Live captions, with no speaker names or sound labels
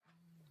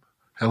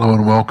Hello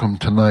and welcome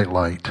to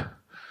Nightlight.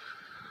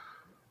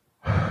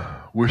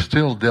 We're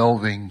still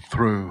delving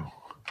through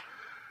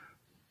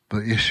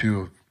the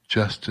issue of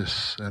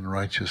justice and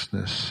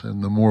righteousness,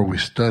 and the more we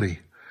study,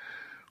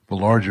 the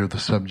larger the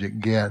subject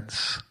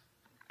gets.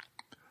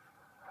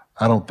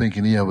 I don't think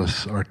any of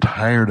us are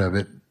tired of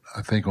it.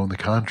 I think on the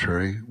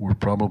contrary, we're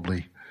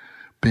probably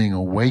being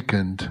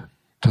awakened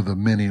to the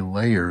many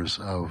layers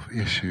of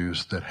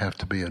issues that have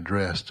to be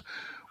addressed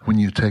when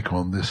you take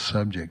on this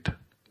subject.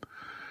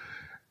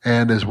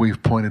 And as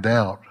we've pointed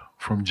out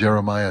from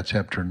Jeremiah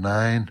chapter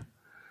 9,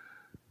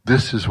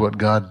 this is what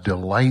God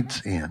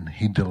delights in.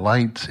 He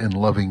delights in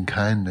loving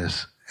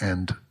kindness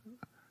and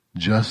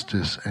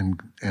justice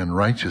and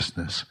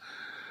righteousness,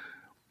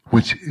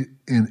 which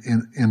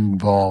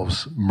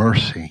involves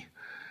mercy,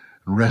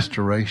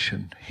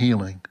 restoration,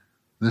 healing.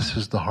 This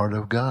is the heart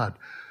of God.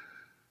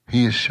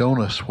 He has shown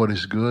us what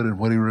is good and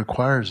what He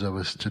requires of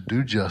us to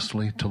do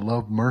justly, to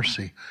love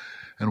mercy,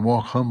 and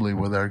walk humbly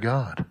with our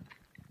God.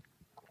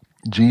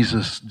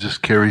 Jesus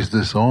just carries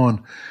this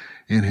on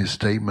in His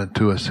statement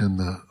to us in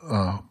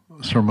the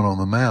Sermon on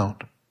the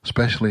Mount,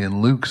 especially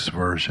in Luke's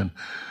version,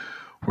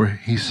 where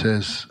He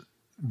says,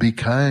 be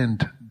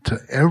kind to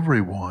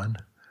everyone,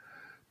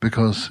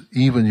 because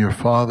even your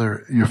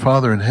Father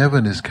in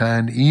heaven is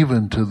kind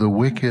even to the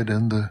wicked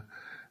and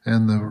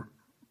the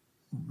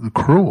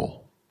cruel.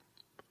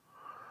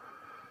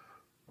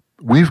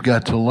 We've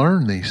got to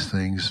learn these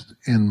things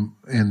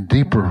in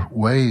deeper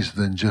ways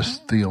than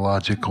just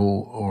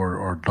theological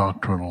or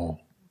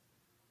doctrinal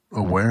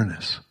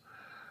awareness.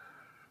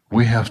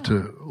 We have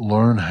to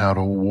learn how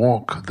to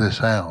walk this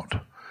out.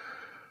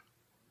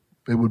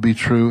 It would be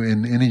true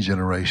in any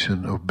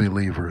generation of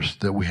believers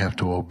that we have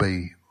to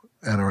obey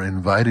and are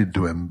invited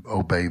to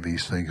obey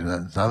these things.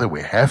 It's not that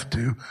we have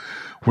to.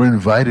 We're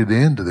invited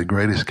into the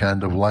greatest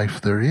kind of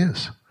life there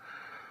is.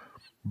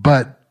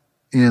 But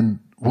in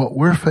what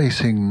we're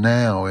facing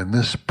now in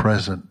this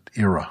present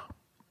era,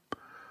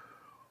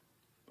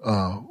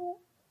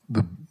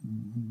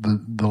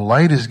 the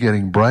light is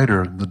getting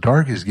brighter, the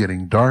dark is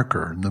getting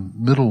darker, and the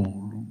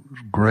middle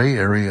gray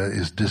area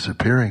is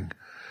disappearing.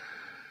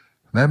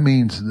 That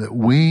means that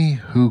we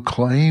who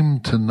claim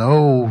to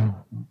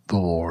know the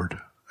Lord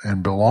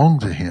and belong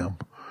to Him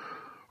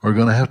are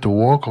going to have to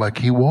walk like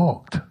He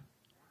walked.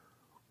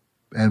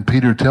 And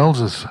Peter tells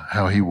us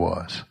how He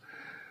was.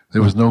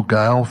 There was no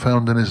guile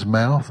found in His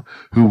mouth,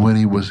 who when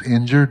He was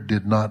injured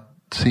did not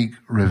seek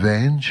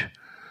revenge,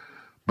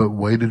 but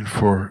waited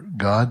for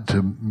God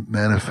to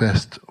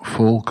manifest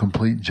full,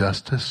 complete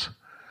justice.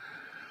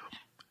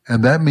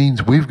 And that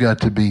means we've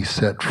got to be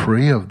set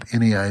free of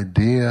any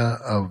idea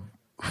of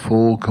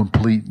full,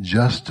 complete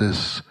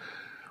justice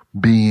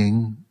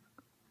being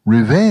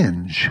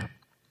revenge.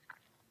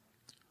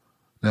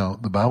 Now,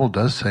 the Bible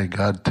does say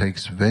God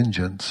takes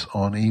vengeance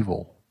on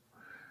evil.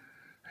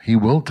 He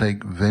will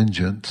take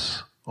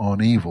vengeance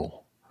on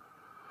evil.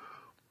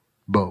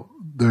 But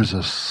there's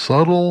a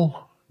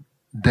subtle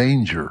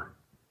danger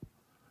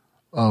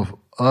of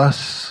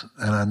us,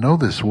 and I know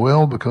this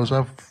well because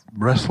I've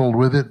wrestled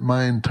with it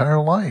my entire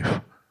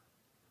life.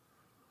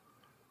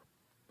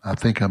 I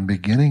think I'm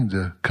beginning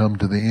to come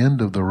to the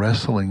end of the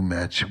wrestling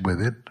match with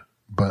it,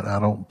 but I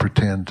don't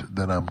pretend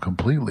that I'm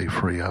completely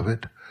free of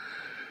it.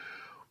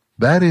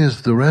 That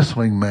is the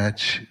wrestling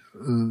match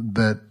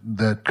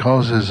that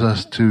causes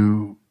us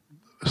to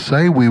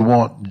say we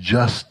want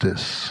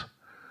justice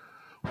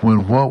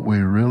when what we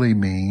really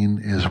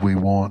mean is we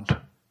want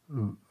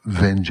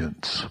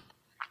vengeance.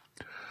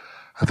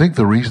 I think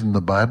the reason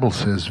the Bible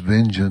says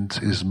vengeance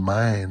is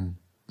mine,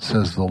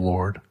 says the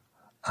Lord,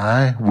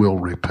 I will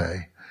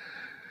repay,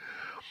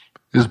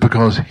 is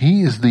because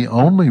He is the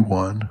only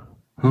one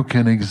who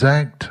can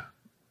exact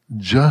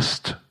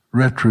just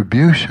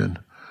retribution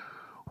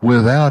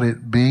without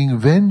it being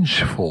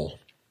vengeful.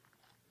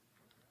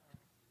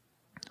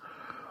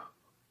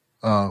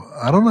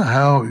 I don't know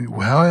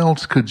how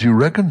else could you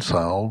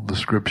reconcile the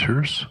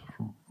scriptures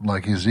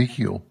like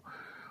Ezekiel,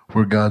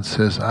 where God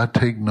says, I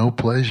take no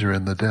pleasure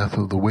in the death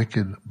of the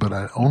wicked, but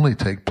I only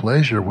take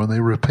pleasure when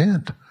they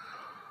repent.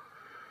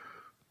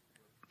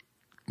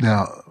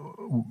 Now,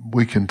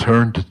 we can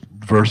turn to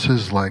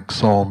verses like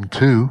Psalm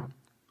 2.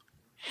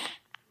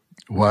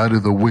 Why do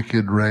the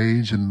wicked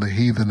rage and the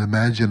heathen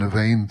imagine a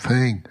vain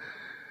thing?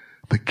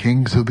 The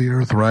kings of the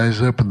earth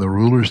rise up and the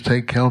rulers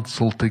take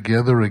counsel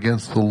together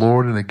against the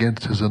Lord and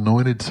against His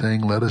anointed,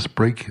 saying, let us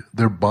break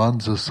their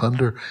bonds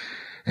asunder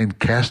and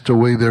cast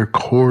away their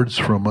cords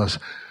from us.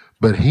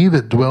 But he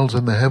that dwells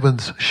in the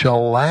heavens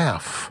shall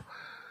laugh.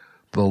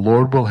 The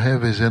Lord will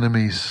have His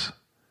enemies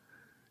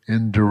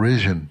in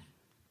derision.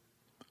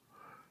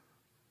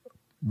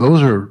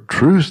 Those are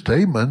true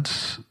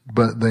statements,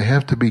 but they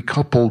have to be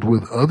coupled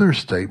with other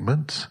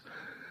statements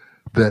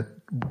that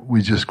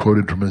we just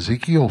quoted from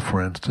Ezekiel,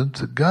 for instance,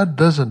 that God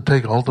doesn't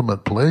take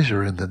ultimate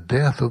pleasure in the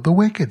death of the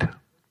wicked.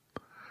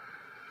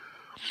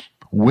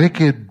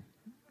 Wicked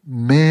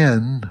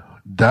men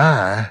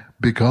die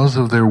because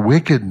of their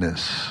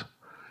wickedness,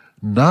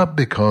 not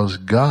because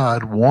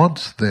God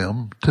wants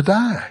them to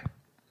die.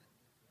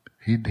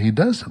 He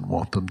doesn't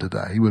want them to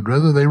die. He would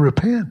rather they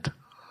repent.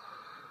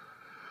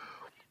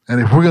 And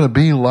if we're going to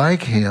be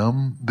like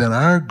him, then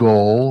our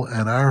goal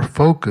and our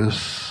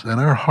focus and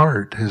our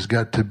heart has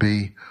got to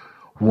be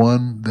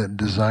one that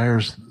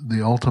desires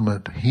the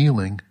ultimate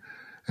healing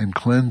and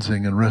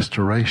cleansing and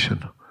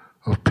restoration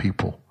of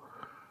people,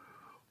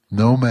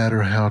 no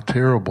matter how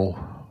terrible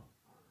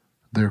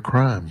their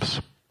crimes.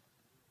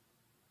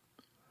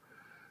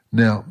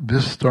 Now,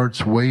 this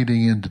starts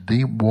wading into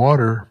deep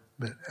water,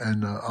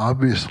 and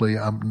obviously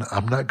I'm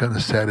not going to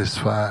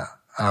satisfy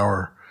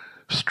our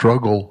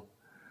struggle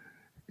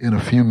in a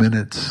few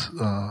minutes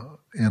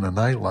in a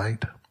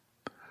nightlight.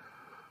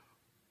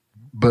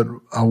 But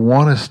I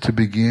want us to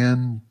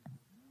begin,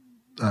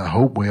 I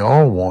hope we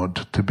all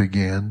want to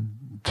begin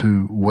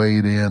to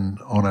wade in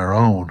on our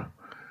own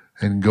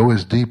and go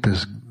as deep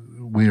as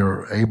we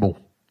are able.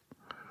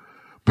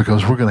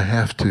 Because we're going to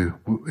have to.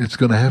 It's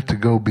going to have to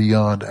go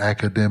beyond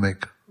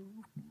academic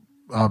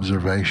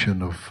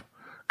observation of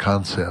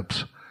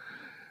concepts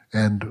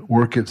and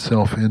work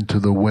itself into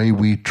the way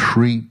we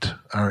treat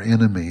our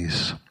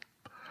enemies.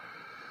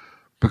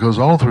 Because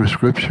all through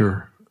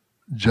Scripture,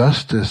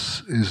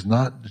 justice is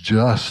not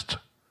just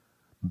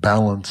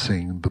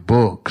balancing the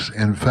books.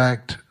 In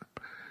fact,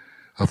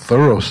 a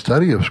thorough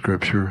study of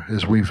Scripture,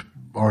 as we've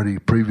already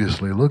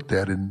previously looked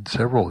at in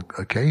several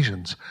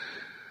occasions,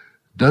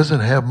 doesn't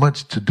have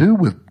much to do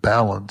with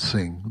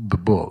balancing the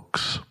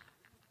books.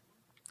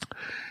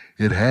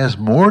 It has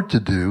more to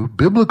do,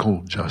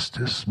 biblical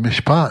justice,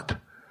 mishpat,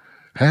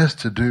 has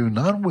to do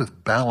not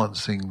with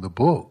balancing the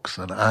books,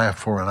 an eye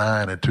for an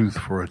eye and a tooth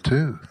for a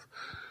tooth.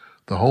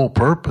 The whole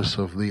purpose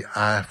of the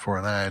eye for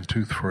an eye and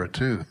tooth for a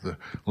tooth, the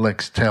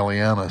lex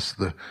talionis,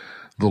 the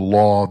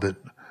law that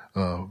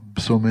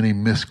so many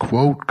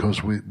misquote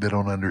because they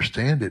don't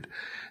understand it.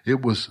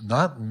 It was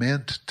not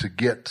meant to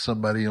get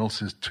somebody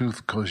else's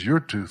tooth because your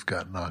tooth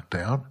got knocked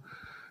out,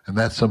 and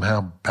that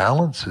somehow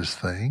balances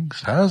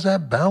things. How does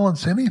that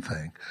balance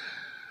anything?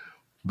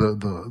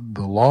 The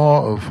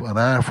law of an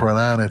eye for an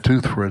eye and a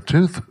tooth for a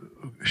tooth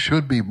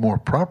should be more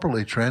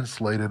properly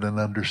translated and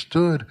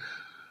understood.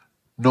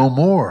 No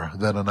more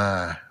than an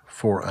eye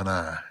for an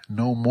eye.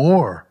 No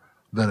more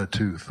than a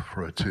tooth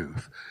for a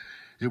tooth.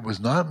 It was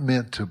not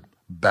meant to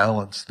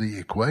balance the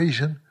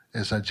equation,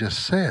 as I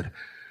just said.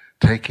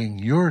 Taking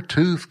your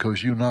tooth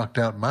because you knocked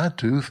out my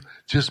tooth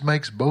just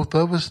makes both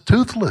of us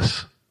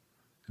toothless.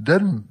 It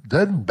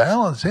doesn't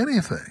balance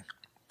anything.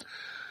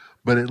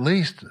 But at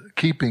least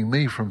keeping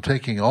me from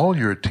taking all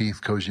your teeth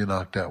because you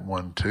knocked out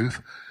one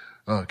tooth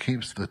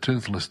keeps the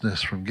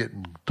toothlessness from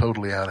getting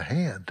totally out of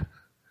hand.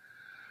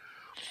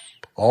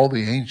 All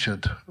the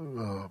ancient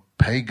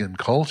pagan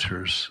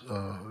cultures,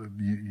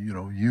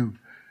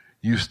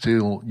 you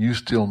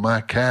steal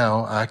my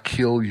cow, I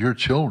kill your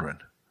children.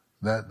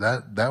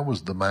 That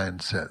was the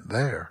mindset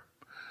there.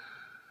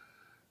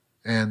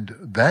 And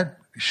that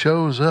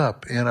shows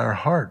up in our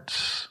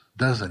hearts,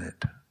 doesn't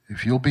it?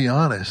 If you'll be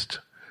honest,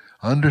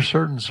 under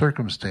certain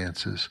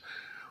circumstances,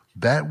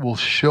 that will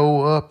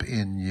show up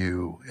in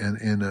you and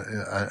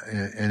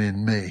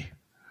in me.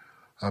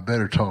 I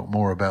better talk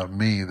more about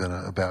me than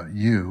about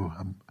you.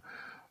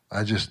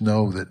 I just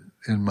know that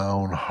in my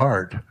own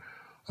heart,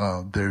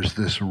 there's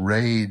this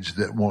rage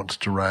that wants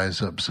to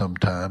rise up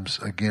sometimes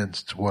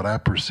against what I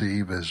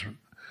perceive as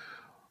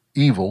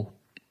evil,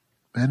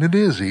 and it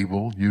is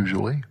evil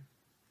usually.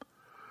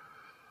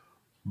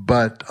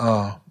 But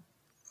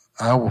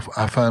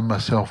I find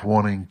myself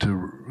wanting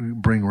to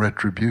bring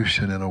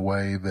retribution in a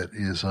way that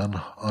is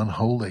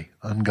unholy,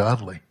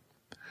 ungodly.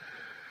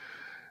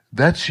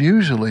 That's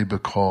usually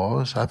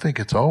because, I think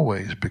it's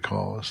always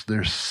because,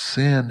 there's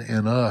sin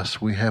in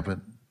us we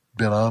haven't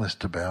been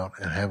honest about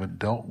and haven't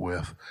dealt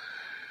with.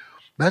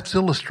 That's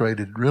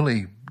illustrated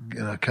really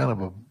in a kind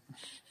of a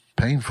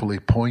painfully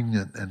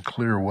poignant and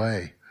clear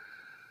way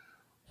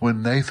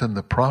when Nathan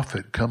the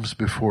prophet comes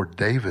before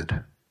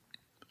David.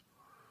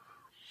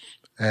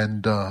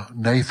 And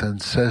Nathan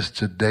says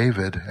to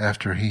David,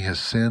 after he has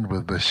sinned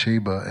with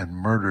Bathsheba and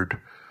murdered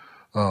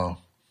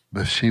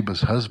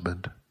Bathsheba's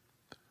husband,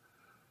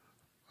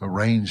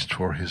 arranged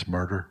for his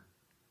murder,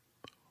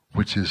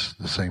 which is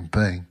the same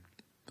thing.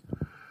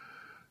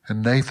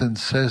 And Nathan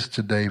says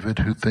to David,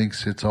 who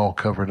thinks it's all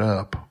covered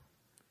up,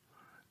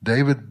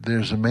 David,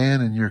 there's a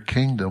man in your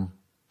kingdom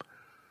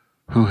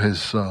who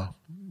has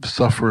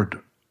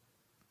suffered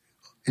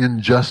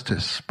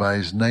injustice by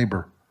his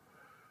neighbor.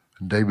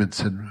 And David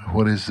said,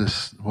 what is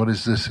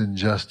this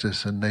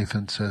injustice? And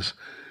Nathan says,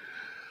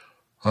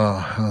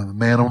 the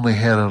man only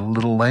had a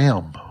little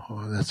lamb.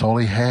 That's all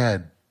he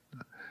had.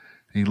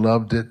 He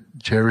loved it,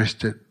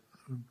 cherished it.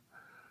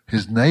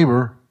 His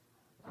neighbor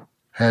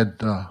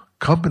had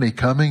company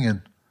coming,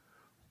 and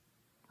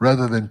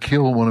rather than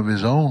kill one of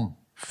his own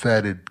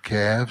fatted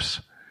calves,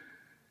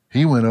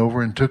 he went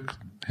over and took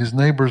his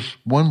neighbor's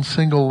one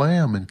single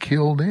lamb and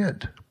killed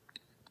it.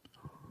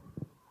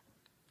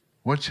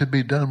 What should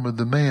be done with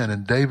the man?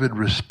 And David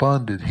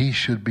responded, he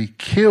should be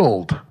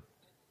killed.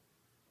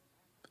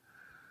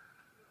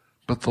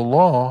 But the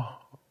law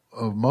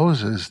of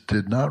Moses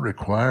did not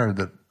require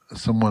that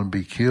someone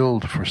be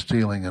killed for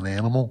stealing an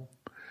animal,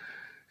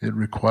 it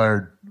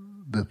required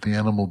that the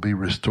animal be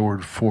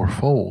restored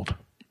fourfold,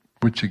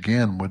 which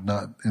again would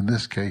not, in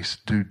this case,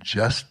 do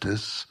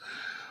justice,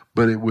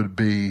 but it would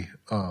be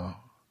a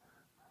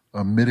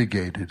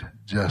mitigated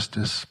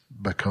justice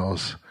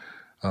because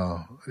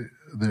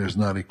there's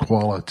not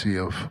equality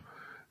of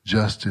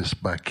justice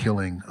by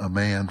killing a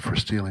man for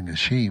stealing a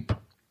sheep,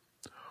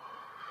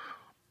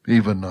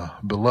 even a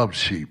beloved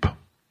sheep.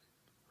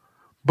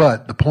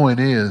 But the point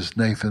is,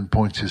 Nathan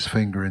points his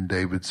finger in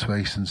David's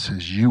face and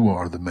says, "You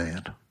are the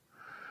man."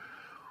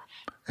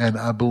 And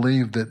I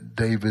believe that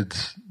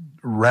David's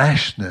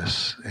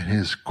rashness and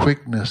his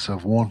quickness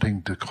of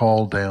wanting to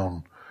call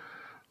down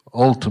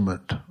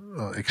ultimate,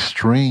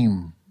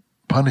 extreme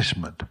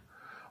punishment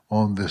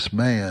on this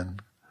man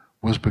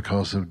was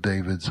because of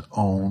David's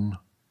own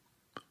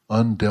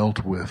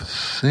undealt with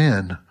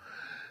sin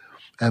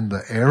and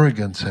the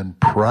arrogance and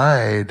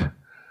pride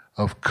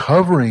of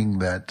covering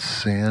that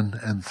sin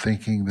and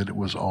thinking that it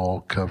was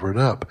all covered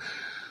up.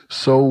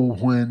 So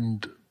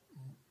when,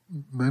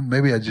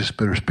 maybe I just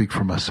better speak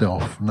for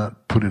myself,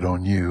 not put it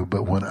on you,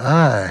 but when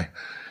I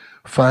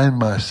find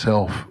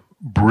myself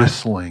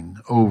bristling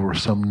over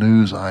some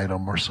news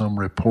item or some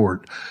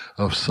report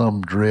of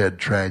some dread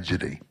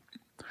tragedy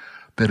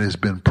that has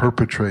been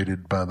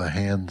perpetrated by the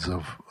hands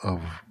of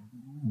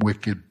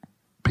wicked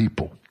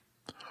people,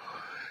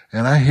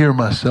 and I hear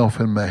myself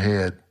in my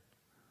head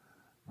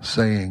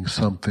saying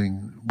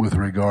something with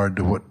regard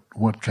to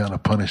what kind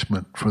of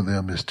punishment for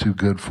them is too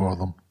good for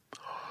them,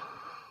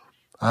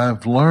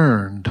 I've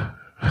learned,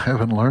 I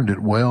haven't learned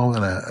it well,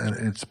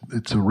 and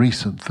it's a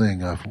recent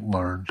thing I've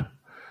learned,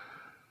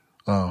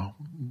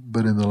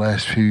 but in the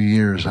last few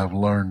years I've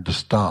learned to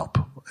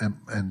stop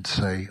and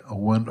say,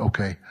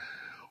 okay,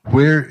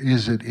 where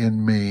is it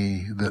in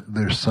me that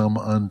there's some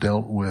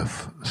undealt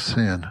with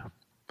sin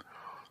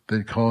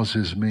that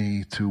causes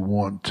me to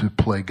want to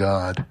play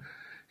God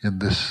in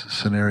this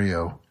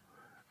scenario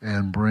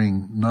and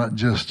bring not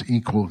just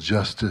equal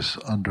justice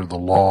under the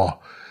law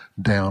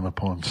down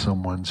upon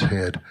someone's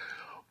head,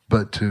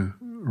 but to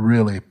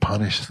really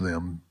punish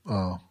them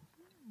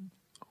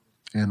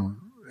in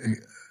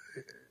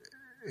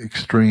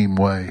extreme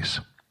ways.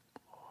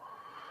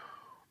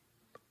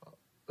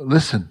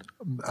 Listen,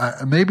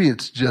 maybe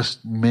it's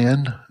just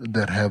men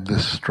that have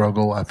this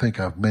struggle. I think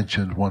I've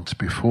mentioned once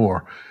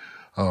before,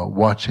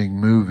 watching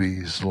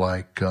movies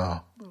like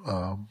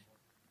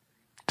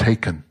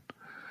Taken,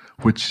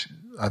 which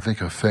I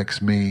think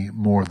affects me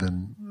more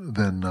than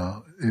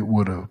it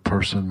would a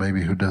person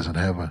maybe who doesn't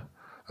have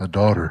a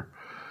daughter.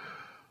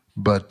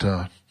 But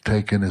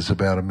Taken is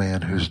about a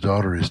man whose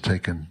daughter is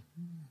taken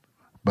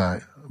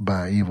by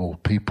evil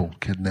people,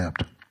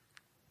 kidnapped.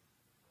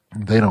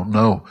 They don't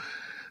know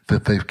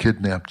that they've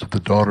kidnapped the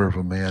daughter of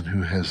a man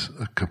who has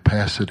a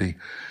capacity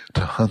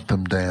to hunt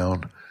them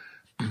down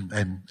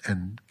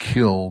and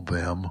kill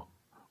them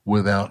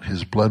without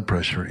his blood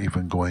pressure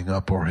even going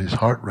up or his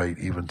heart rate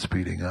even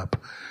speeding up.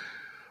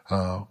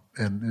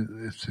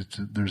 And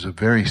there's a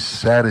very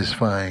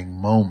satisfying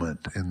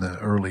moment in the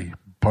early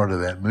part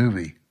of that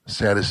movie,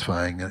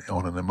 satisfying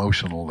on an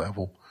emotional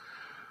level,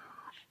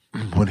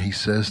 when he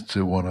says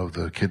to one of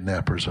the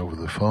kidnappers over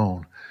the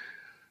phone,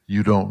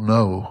 "You don't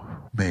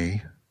know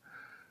me,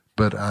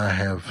 but I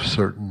have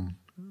certain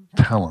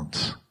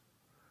talents,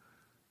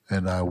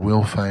 and I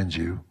will find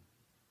you,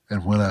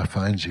 and when I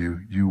find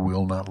you, you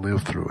will not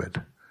live through it."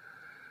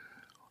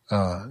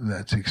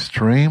 That's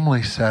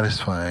extremely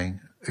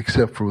satisfying,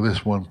 except for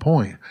this one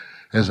point.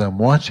 As I'm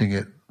watching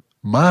it,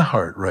 my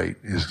heart rate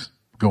is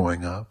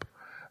going up,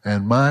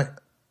 and my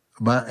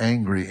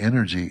angry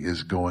energy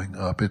is going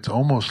up. It's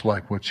almost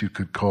like what you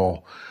could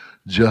call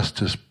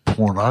justice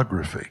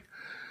pornography.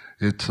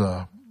 It's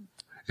a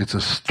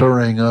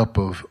stirring up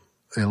of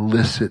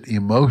illicit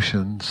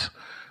emotions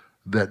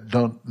that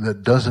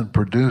doesn't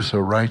produce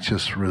a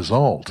righteous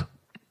result,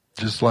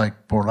 just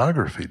like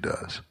pornography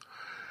does.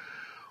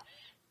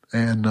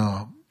 And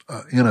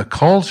in a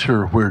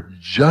culture where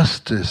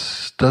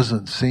justice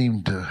doesn't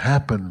seem to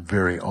happen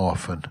very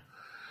often,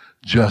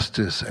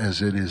 justice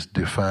as it is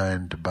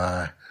defined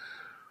by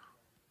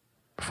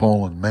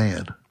fallen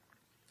man,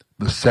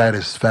 the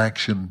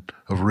satisfaction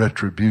of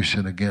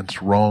retribution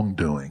against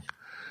wrongdoing.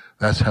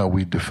 That's how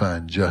we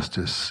define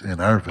justice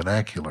in our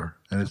vernacular,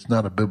 and it's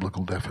not a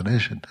biblical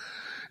definition.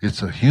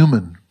 It's a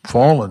human,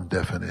 fallen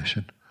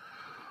definition.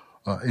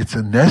 It's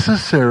a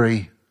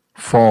necessary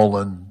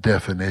fallen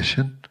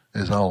definition,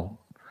 as I'll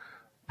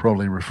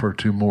probably refer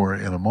to more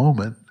in a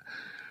moment.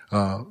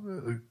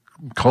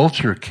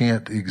 Culture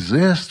can't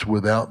exist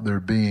without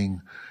there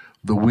being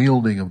the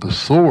wielding of the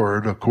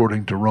sword,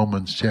 according to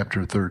Romans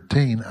chapter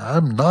 13.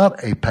 I'm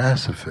not a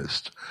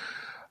pacifist.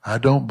 I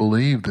don't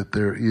believe that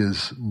there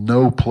is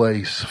no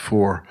place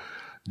for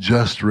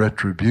just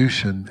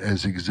retribution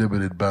as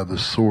exhibited by the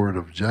sword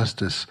of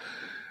justice.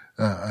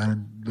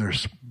 And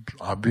there's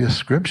obvious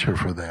scripture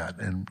for that.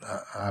 And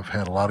I've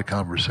had a lot of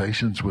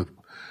conversations with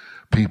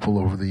people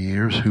over the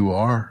years who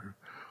are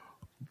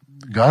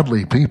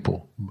godly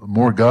people,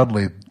 more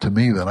godly to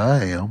me than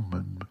I am,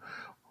 and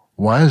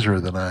wiser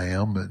than I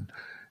am, but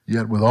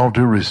yet with all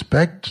due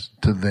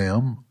respect to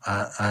them,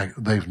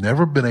 they've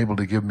never been able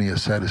to give me a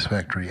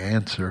satisfactory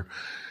answer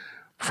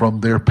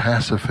from their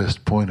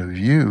pacifist point of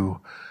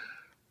view.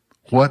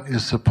 What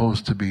is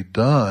supposed to be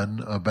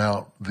done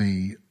about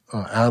the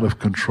out of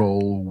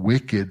control,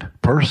 wicked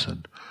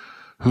person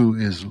who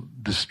is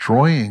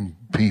destroying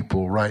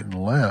people right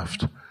and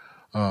left,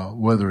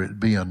 whether it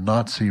be a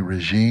Nazi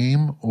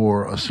regime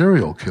or a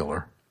serial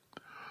killer?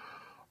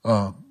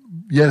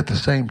 Yet at the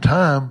same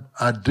time,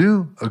 I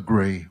do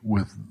agree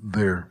with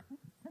their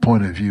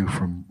point of view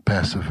from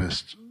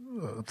pacifist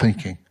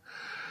thinking,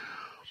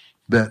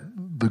 that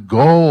the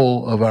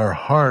goal of our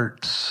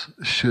hearts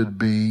should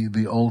be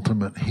the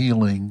ultimate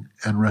healing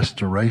and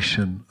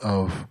restoration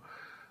of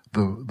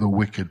the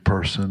wicked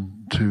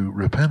person to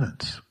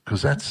repentance.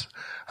 Because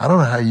I don't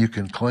know how you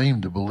can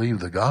claim to believe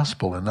the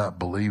gospel and not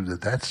believe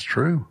that that's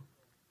true.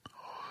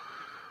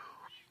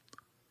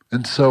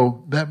 And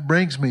so that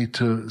brings me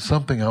to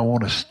something I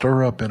want to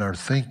stir up in our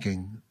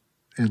thinking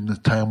in the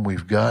time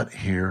we've got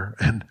here.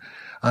 And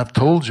I've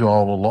told you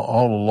all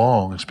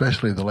along,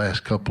 especially the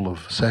last couple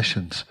of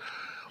sessions,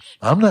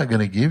 I'm not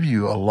going to give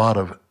you a lot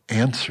of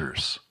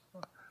answers.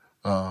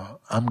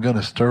 I'm going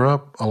to stir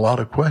up a lot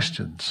of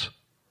questions.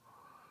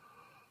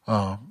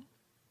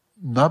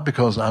 Not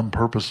because I'm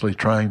purposely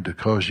trying to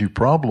cause you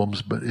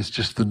problems, but it's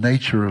just the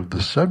nature of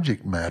the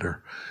subject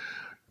matter.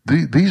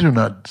 These are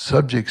not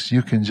subjects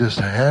you can just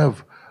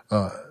have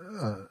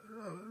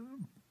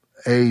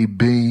A,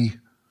 B,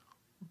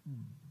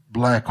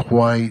 black,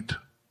 white,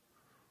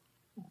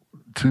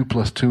 2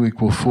 + 2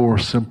 = 4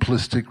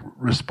 simplistic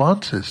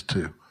responses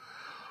to.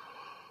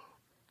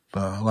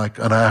 Like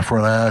an eye for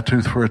an eye, a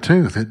tooth for a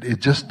tooth. It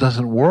just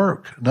doesn't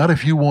work. Not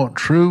if you want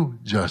true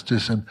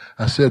justice. And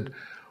I said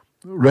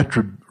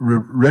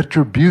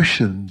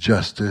retribution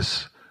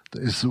justice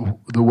is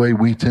the way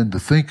we tend to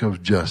think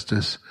of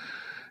justice,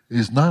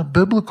 is not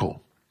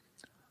biblical.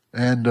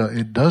 And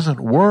it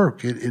doesn't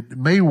work. It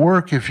may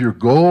work if your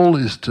goal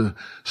is to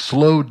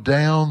slow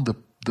down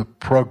the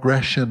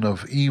progression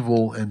of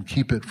evil and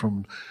keep it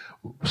from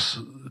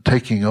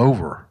taking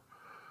over.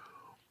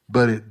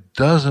 But it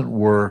doesn't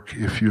work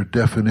if your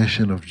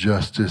definition of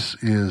justice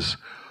is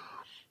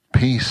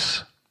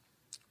peace,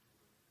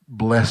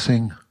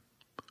 blessing,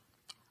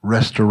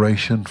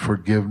 restoration,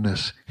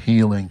 forgiveness,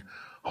 healing,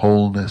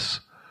 wholeness,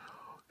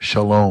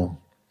 shalom,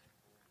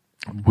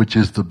 which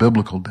is the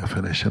biblical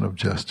definition of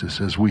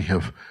justice, as we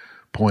have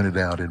pointed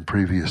out in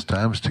previous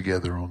times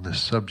together on this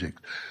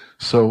subject.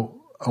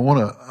 So I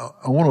want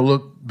to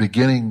look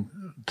beginning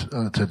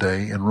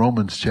today in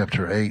Romans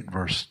chapter 8,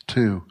 verse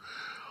 2,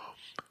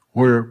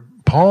 where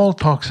Paul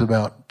talks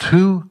about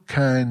two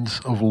kinds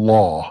of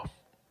law.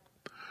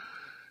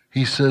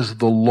 He says,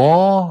 the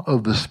law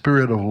of the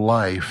Spirit of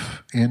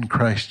life in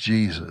Christ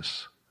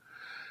Jesus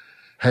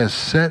has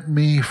set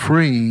me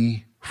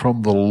free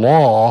from the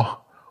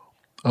law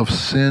of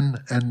sin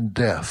and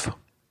death.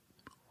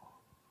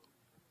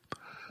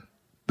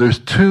 There's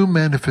two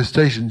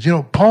manifestations. You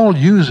know, Paul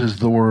uses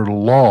the word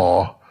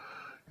law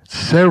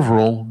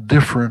several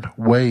different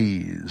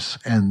ways,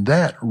 and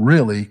that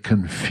really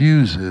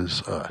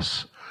confuses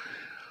us.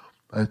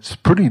 It's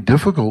pretty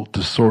difficult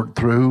to sort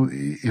through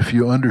if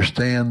you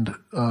understand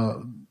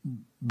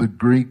the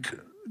Greek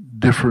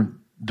different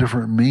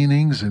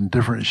meanings and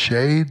different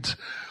shades.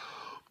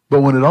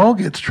 But when it all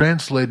gets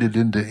translated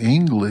into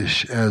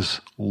English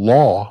as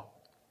law,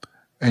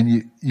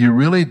 and you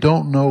really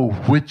don't know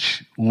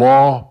which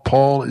law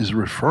Paul is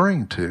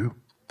referring to,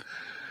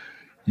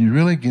 you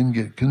really can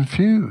get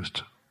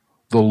confused.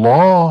 The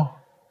law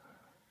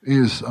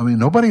is,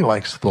 nobody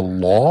likes the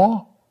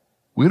law.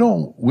 We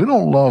don't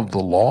love the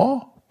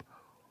law.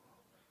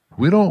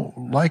 We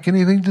don't like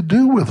anything to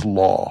do with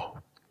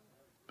law.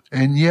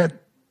 And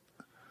yet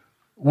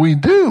we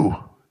do.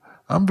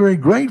 I'm very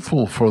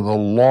grateful for the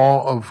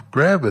law of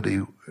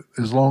gravity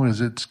as long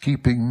as it's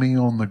keeping me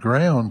on the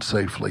ground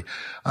safely.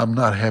 I'm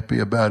not happy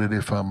about it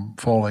if I'm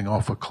falling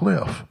off a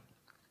cliff.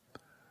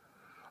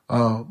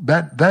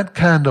 That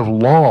kind of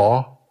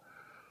law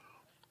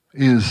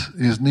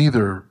is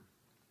neither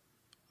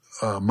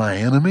my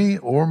enemy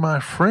or my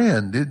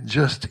friend. It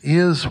just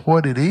is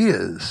what it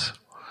is.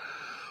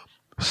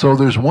 So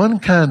there's one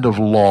kind of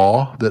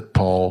law that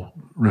Paul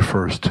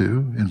refers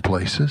to in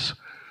places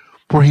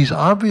where he's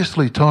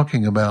obviously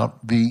talking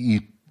about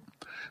the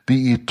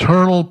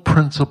eternal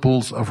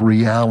principles of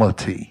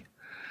reality,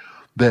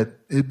 that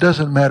it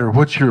doesn't matter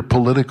what your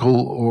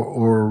political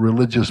or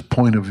religious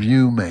point of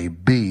view may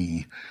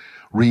be,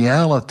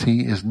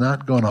 reality is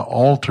not going to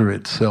alter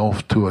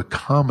itself to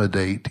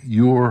accommodate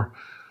your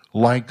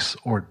likes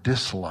or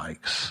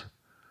dislikes.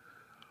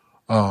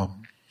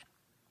 And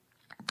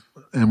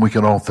we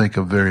can all think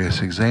of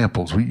various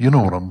examples. You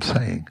know what I'm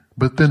saying.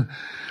 But then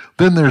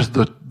there's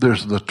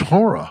the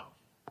Torah,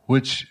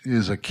 which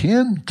is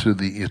akin to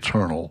the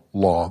eternal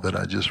law that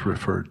I just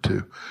referred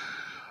to.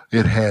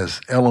 It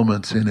has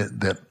elements in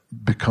it that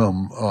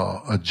become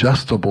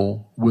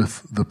adjustable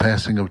with the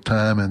passing of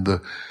time and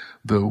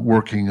the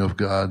working of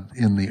God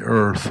in the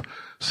earth.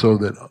 so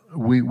that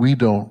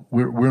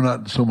we're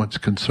not so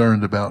much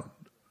concerned about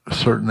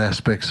certain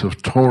aspects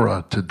of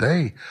Torah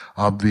today,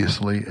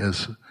 obviously,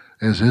 as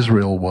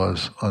Israel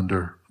was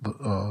under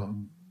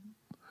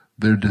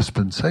their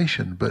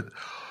dispensation. But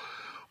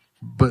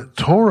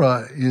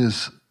Torah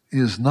is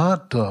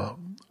not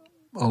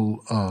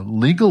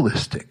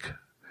legalistic.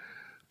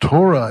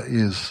 Torah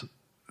is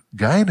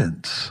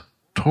guidance.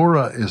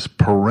 Torah is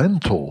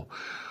parental.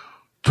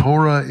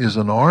 Torah is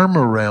an arm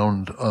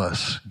around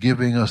us,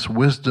 giving us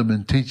wisdom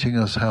and teaching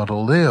us how to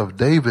live.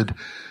 David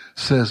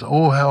says,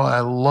 "Oh, how I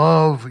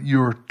love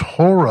your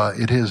Torah.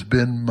 It has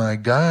been my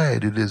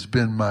guide. It has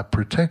been my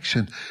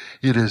protection.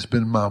 It has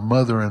been my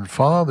mother and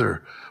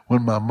father.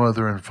 When my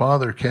mother and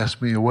father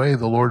cast me away,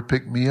 the Lord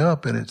picked me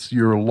up, and it's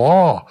your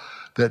law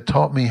that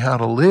taught me how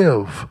to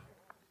live."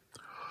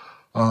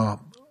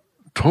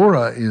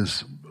 Torah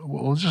is,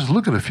 well, just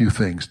look at a few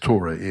things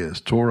Torah is.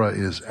 Torah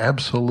is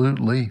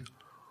absolutely,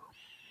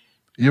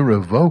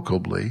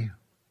 irrevocably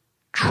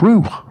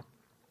true.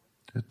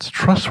 It's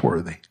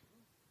trustworthy.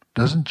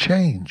 Doesn't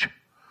change.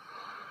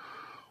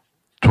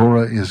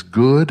 Torah is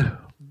good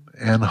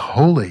and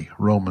holy,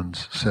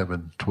 Romans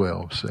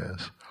 7:12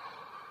 says.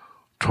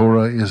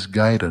 Torah is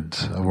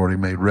guidance. I've already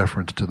made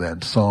reference to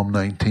that. Psalm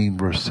 19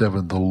 verse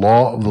 7, the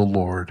law of the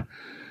Lord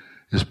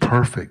is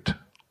perfect,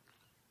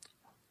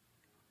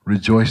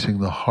 rejoicing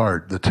the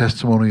heart. The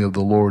testimony of the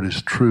Lord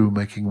is true,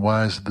 making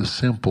wise the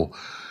simple.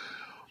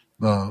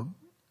 The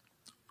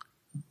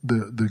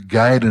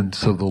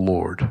guidance of the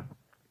Lord,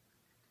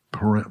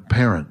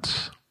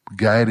 parents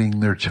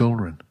guiding their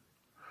children.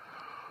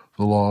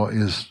 The law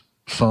is,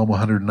 Psalm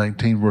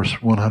 119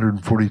 verse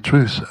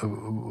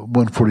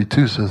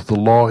 142 says the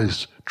law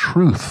is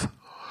truth,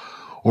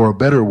 or a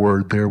better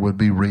word there would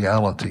be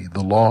reality.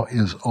 The law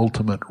is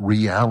ultimate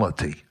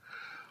reality,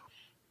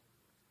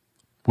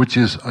 which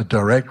is a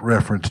direct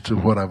reference to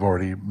what I've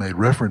already made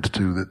reference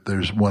to, that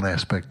there's one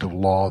aspect of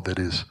law that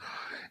is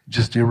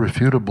just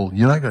irrefutable.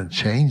 You're not going to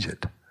change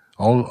it.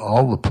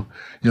 All the,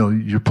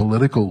 your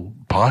political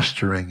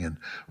posturing and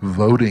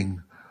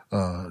voting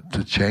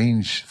to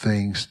change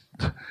things,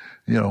 the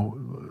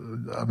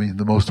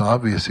most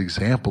obvious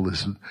example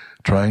is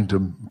trying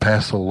to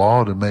pass a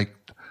law to make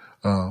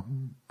a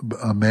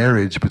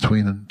marriage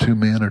between two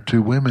men or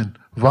two women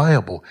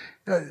viable.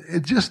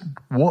 It just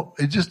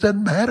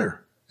doesn't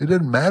matter. It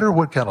doesn't matter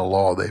what kind of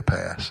law they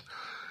pass.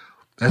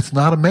 That's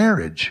not a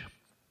marriage.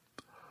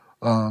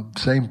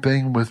 Same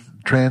thing with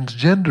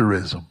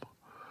transgenderism.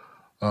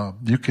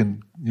 You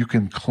can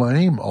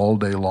claim all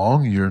day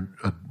long you're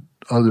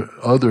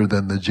other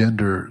than the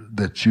gender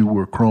that you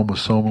were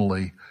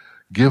chromosomally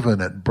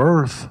given at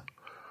birth.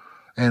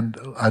 And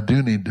I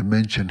do need to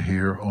mention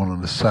here on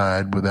an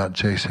aside, without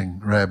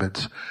chasing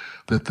rabbits,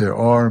 that there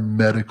are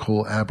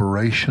medical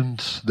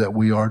aberrations that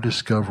we are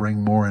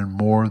discovering more and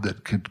more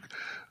that could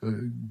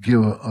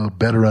give a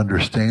better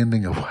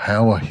understanding of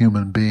how a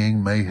human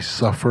being may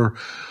suffer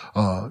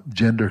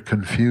gender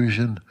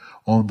confusion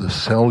on the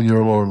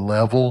cellular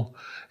level.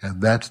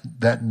 And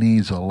that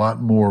needs a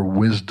lot more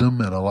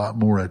wisdom and a lot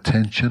more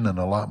attention and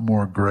a lot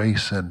more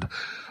grace and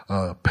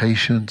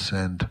patience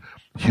and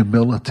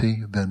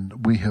humility than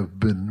we have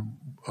been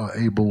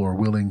able or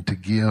willing to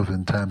give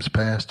in times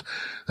past.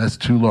 That's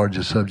too large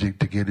a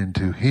subject to get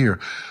into here.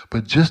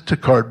 But just to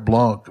carte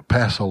blanche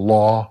pass a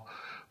law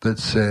that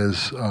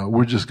says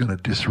we're just going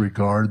to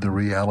disregard the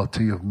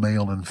reality of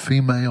male and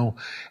female,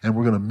 and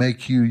we're going to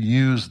make you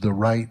use the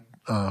right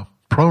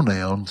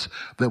pronouns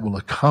that will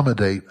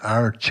accommodate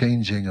our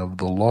changing of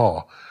the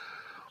law.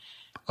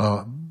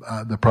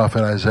 The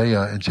prophet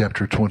Isaiah in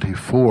chapter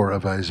 24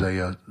 of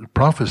Isaiah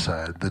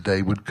prophesied the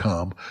day would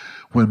come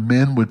when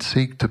men would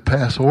seek to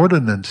pass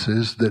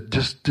ordinances that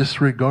just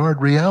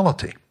disregard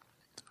reality.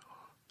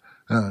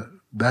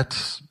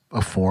 That's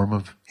a form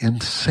of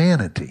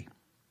insanity.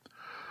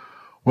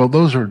 Well,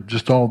 those are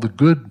just all the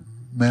good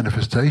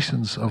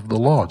manifestations of the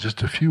law,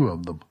 just a few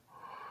of them.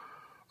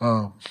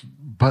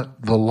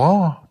 But the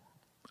law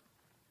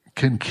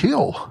can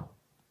kill.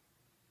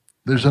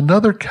 There's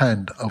another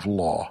kind of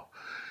law.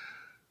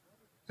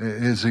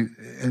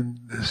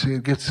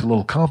 It gets a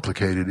little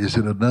complicated. Is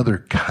it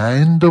another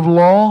kind of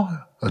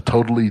law? A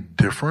totally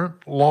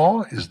different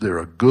law? Is there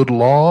a good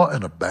law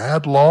and a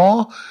bad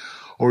law?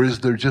 Or is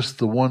there just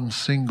the one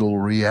single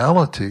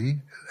reality,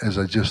 as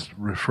I just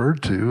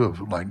referred to,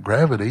 of like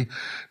gravity?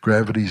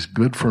 Gravity's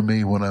good for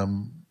me when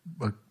I'm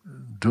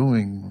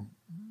doing,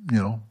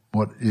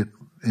 what it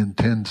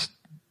intends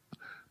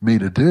me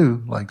to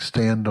do, like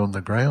stand on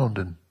the ground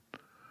and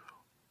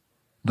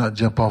not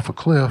jump off a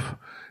cliff.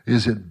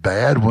 Is it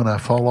bad when I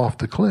fall off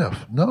the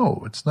cliff?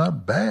 No, it's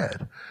not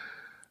bad.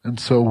 And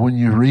so when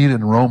you read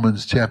in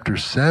Romans chapter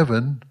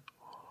 7,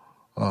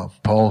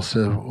 Paul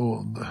says,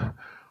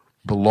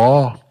 the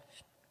law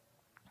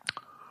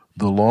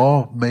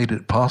made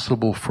it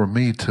possible for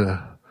me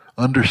to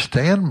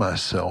understand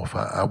myself.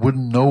 I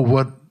wouldn't know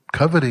what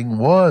coveting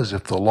was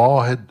if the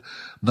law had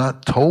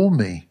not told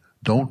me,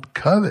 don't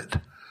covet.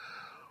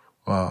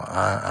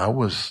 I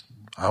was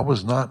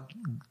not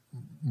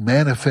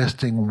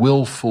manifesting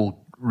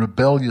willful,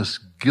 rebellious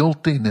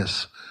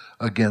guiltiness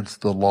against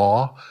the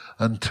law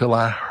until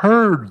I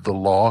heard the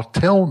law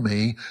tell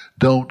me,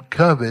 don't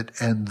covet.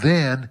 And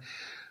then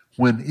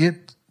when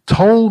it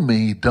told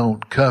me,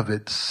 don't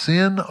covet,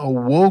 sin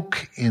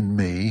awoke in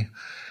me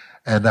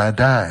and I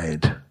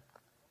died.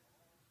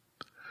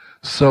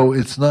 So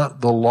it's not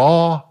the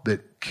law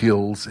that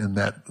kills in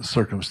that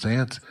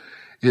circumstance.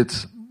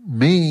 It's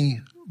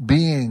me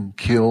being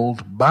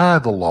killed by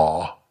the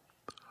law.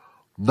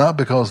 Not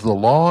because the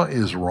law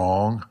is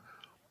wrong,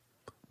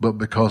 but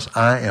because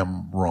I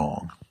am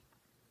wrong.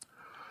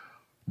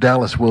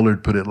 Dallas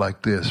Willard put it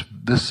like this.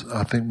 This,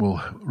 I think,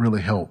 will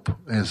really help,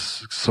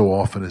 as so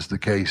often is the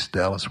case.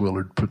 Dallas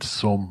Willard puts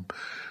so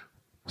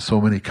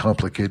many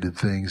complicated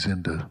things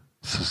into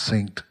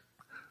succinct,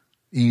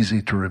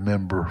 easy to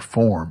remember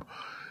form.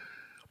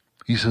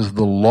 He says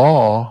the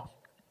law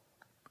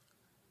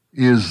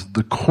is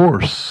the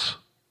course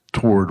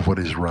toward what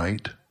is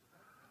right,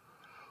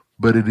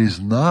 but it is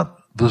not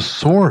the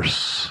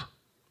source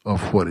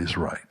of what is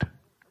right.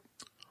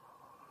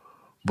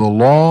 The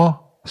law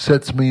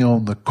sets me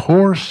on the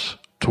course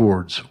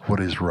towards what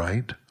is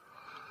right,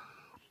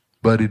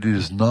 but it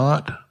is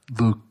not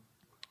the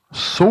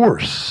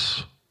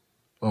source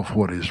of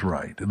what is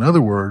right. In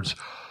other words,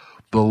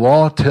 the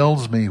law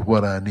tells me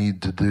what I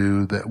need to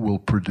do that will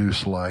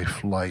produce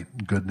life,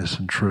 light, goodness,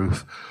 and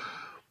truth.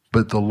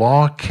 But the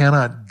law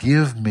cannot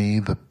give me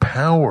the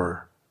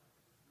power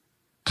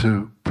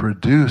to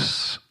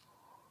produce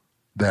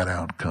that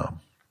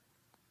outcome.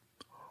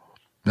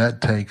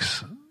 That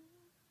takes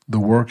the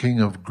working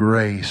of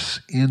grace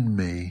in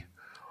me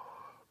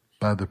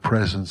by the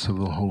presence of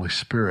the Holy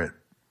Spirit.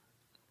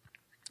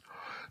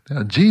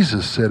 Now,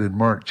 Jesus said in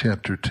Mark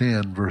chapter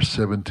 10, verse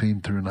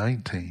 17 through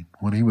 19,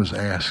 when he was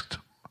asked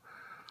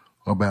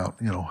about,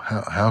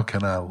 how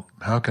can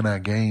I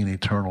gain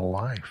eternal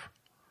life?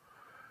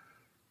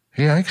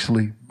 He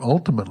actually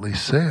ultimately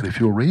said, if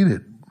you'll read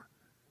it,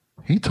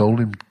 he told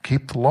him,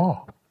 keep the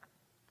law.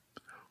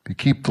 If you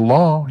keep the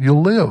law,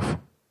 you'll live.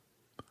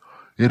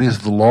 It is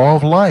the law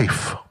of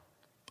life.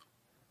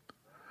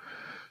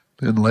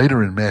 Then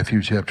later in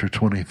Matthew chapter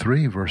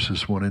 23,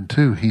 verses 1 and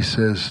 2, he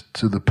says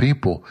to the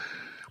people,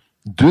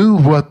 do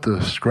what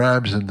the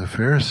scribes and the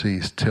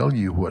Pharisees tell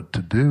you what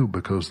to do,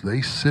 because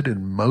they sit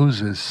in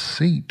Moses'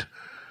 seat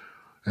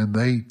and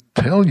they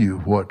tell you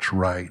what's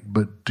right,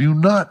 but do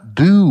not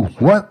do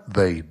what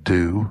they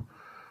do,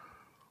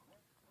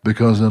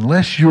 because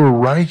unless your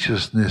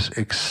righteousness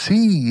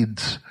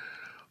exceeds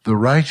the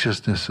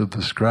righteousness of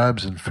the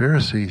scribes and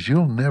Pharisees,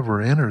 you'll never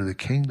enter the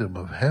kingdom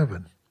of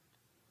heaven.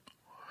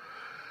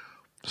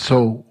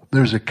 So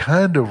there's a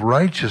kind of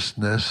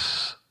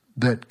righteousness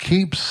that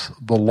keeps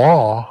the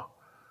law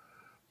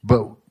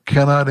but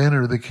cannot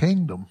enter the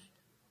kingdom.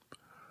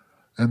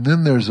 And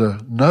then there's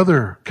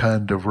another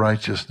kind of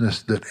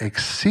righteousness that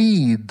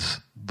exceeds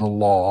the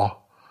law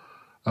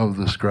of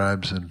the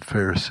scribes and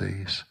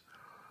Pharisees.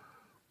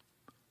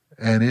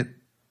 And it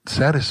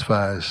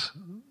satisfies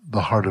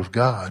the heart of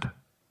God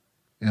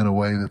in a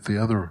way that the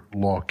other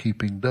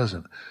law-keeping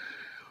doesn't.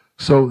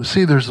 So,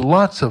 see, there's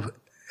lots of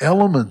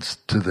elements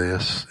to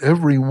this.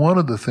 Every one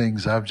of the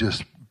things I've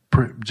just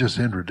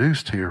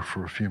introduced here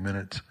for a few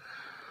minutes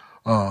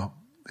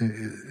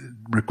it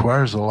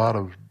requires a lot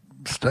of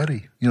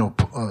study. 2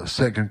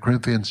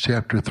 Corinthians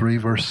chapter 3,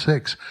 verse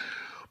 6,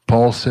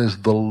 Paul says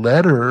the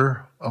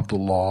letter of the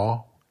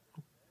law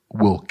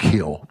will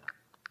kill.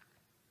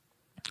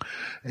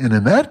 And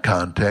in that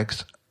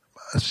context,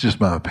 it's just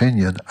my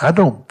opinion, I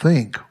don't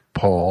think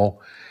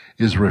Paul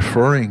is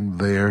referring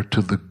there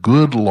to the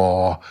good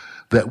law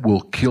that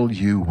will kill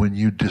you when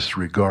you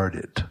disregard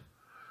it.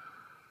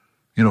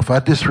 If I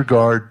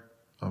disregard,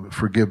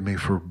 forgive me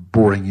for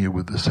boring you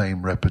with the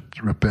same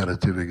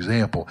repetitive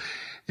example.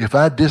 If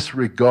I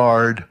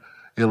disregard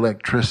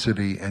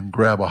electricity and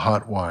grab a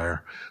hot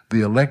wire, the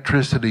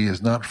electricity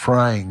is not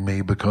frying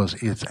me because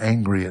it's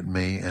angry at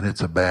me and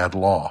it's a bad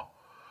law.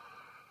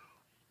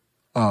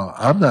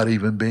 I'm not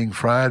even being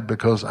fried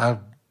because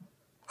I'm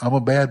a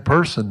bad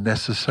person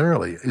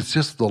necessarily. It's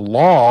just the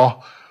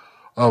law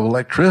of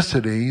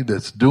electricity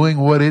that's doing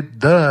what it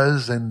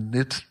does, and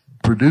it's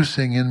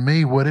producing in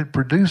me what it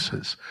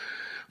produces.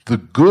 The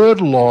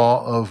good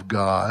law of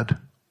God,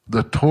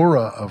 the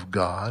Torah of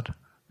God,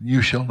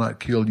 you shall not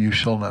kill, you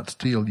shall not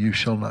steal, you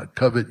shall not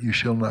covet, you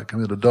shall not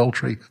commit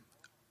adultery.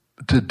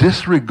 To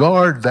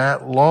disregard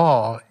that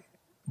law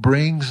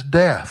brings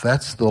death.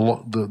 That's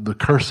the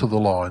curse of the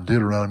law in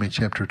Deuteronomy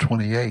chapter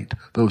 28.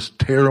 Those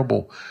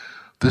terrible,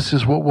 this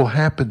is what will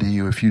happen to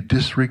you if you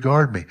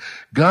disregard me.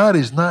 God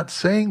is not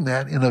saying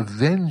that in a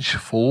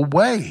vengeful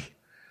way.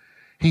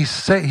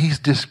 He's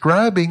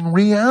describing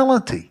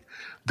reality.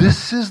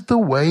 This is the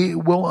way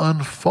it will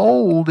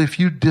unfold if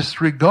you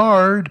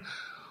disregard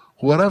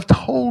what I've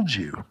told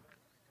you.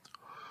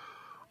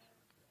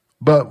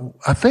 But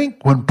I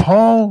think when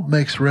Paul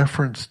makes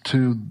reference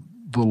to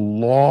the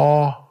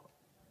law,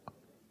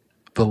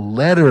 the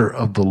letter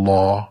of the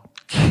law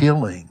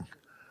killing,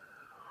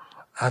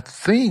 I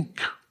think,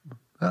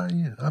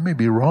 I may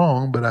be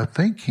wrong, but I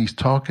think he's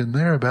talking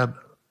there about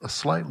a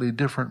slightly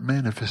different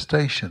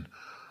manifestation.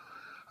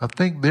 I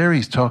think there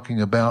he's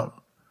talking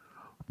about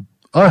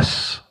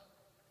us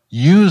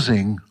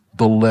using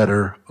the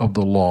letter of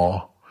the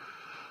law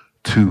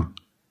to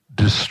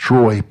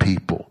destroy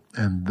people.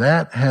 And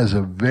that has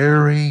a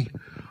very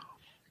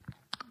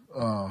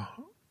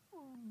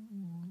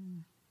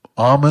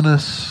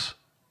ominous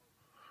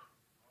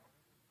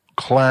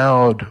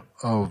cloud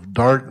of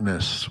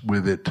darkness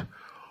with it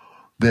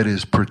that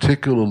is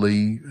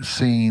particularly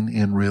seen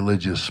in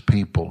religious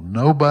people.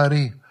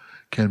 Nobody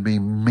can be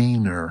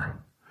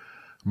meaner,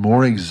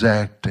 more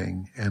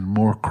exacting, and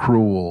more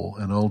cruel,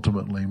 and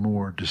ultimately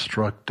more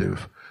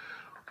destructive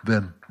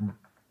than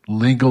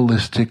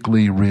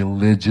legalistically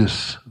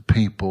religious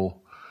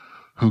people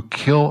who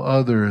kill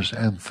others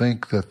and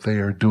think that they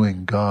are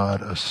doing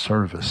God a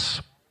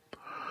service.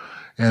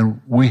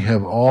 And we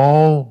have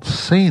all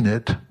seen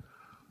it,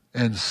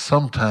 and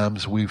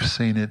sometimes we've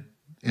seen it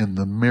in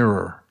the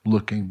mirror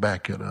looking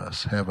back at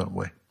us, haven't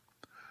we?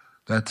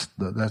 That's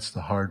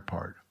the hard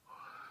part.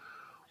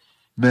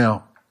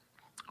 Now,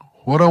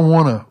 what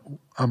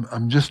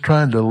I'm just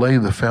trying to lay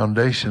the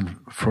foundation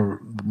for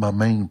my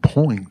main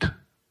point,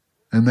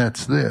 and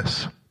that's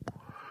this.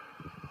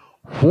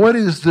 What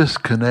is this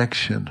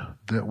connection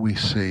that we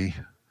see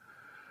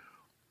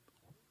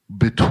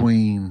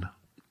between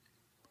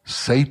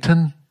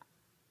Satan,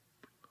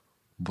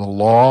 the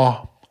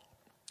law,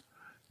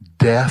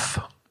 death,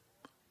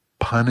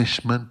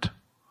 punishment,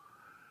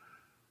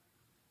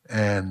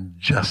 and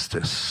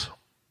justice?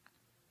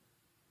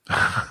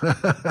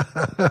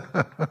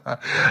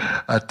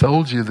 I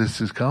told you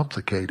this is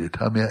complicated.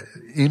 I mean,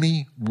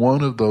 any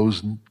one of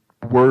those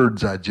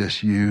words I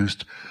just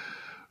used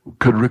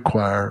could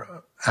require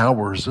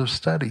hours of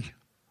study.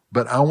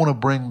 But I want to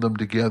bring them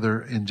together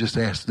and just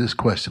ask this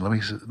question. Let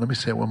me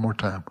say it one more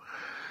time.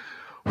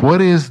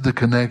 What is the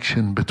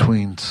connection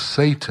between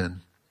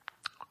Satan,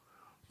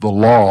 the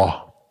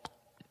law,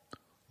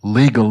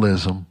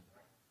 legalism,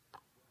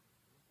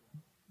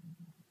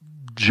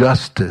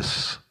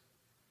 justice,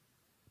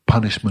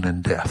 punishment,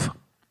 and death?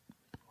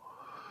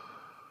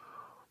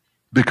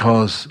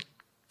 Because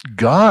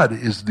God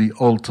is the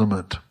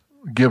ultimate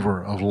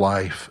giver of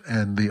life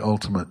and the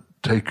ultimate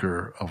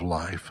taker of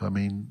life. I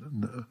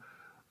mean,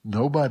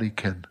 nobody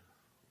can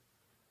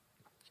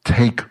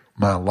take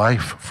my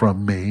life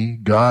from me.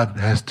 God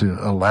has to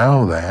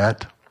allow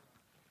that.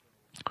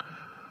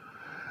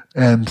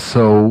 And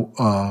so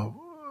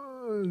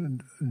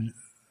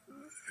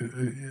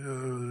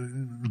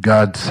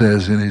God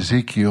says in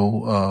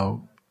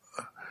Ezekiel,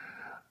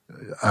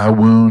 I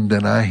wound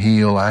and I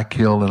heal, I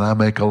kill and I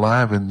make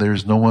alive, and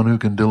there's no one who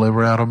can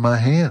deliver out of my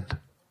hand.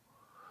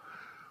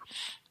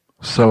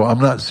 So I'm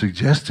not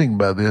suggesting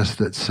by this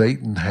that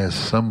Satan has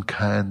some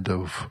kind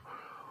of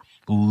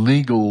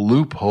legal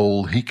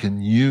loophole he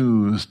can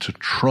use to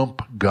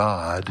trump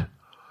God.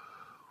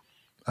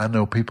 I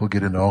know people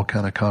get into all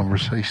kind of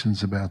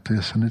conversations about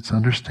this, and it's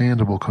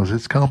understandable because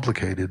it's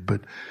complicated,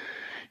 but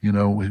you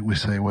know, we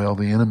say, well,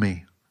 the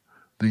enemy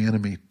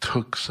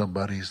took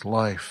somebody's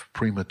life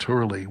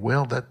prematurely.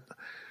 Well,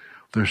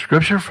 there's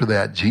scripture for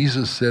that.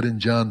 Jesus said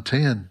in John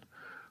 10,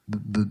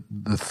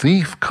 the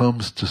thief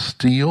comes to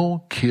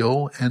steal,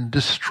 kill, and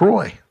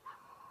destroy.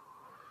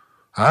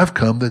 I've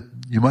come that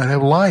you might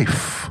have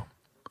life.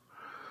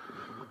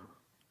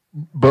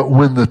 But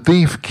when the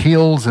thief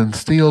kills and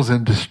steals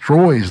and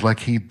destroys like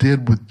he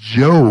did with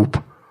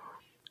Job,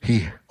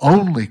 he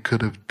only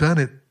could have done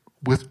it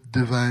with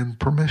divine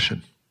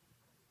permission.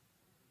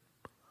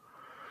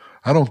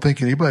 I don't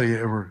think anybody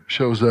ever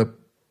shows up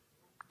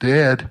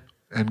dead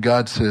and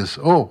God says,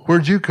 oh,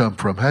 where'd you come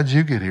from? How'd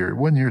you get here? It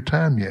wasn't your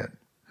time yet.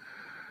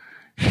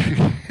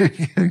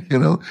 You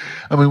know,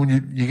 I mean,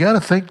 when you got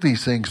to think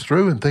these things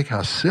through and think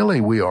how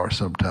silly we are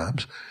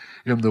sometimes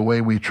in the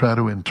way we try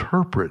to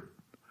interpret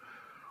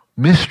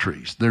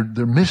mysteries. They're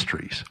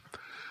mysteries.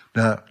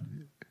 Now,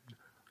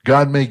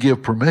 God may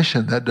give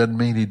permission. That doesn't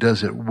mean he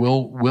does it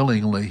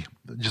willingly.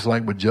 Just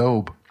like with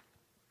Job.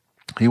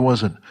 He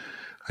wasn't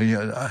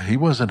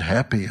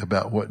happy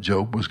about what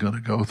Job was going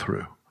to go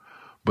through.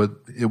 But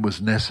it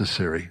was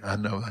necessary. I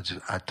know.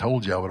 I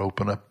told you I would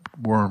open up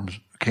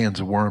cans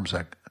of worms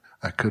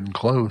I couldn't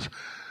close.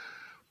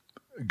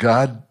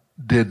 God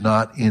did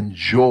not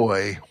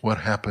enjoy what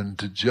happened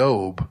to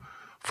Job,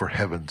 for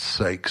heaven's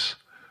sakes.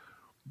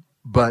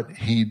 But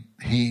he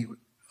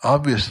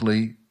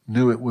obviously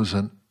knew it was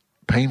a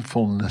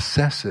painful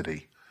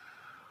necessity.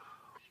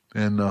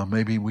 And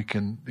maybe we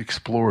can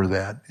explore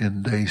that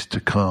in days to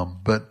come.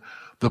 But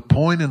the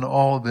point in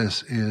all of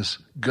this is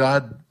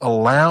God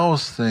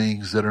allows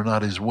things that are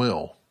not his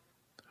will.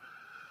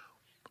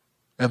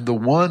 And the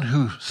one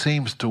who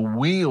seems to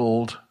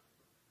wield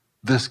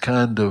this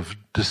kind of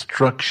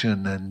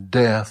destruction and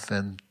death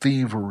and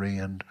thievery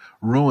and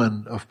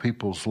ruin of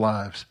people's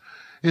lives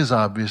is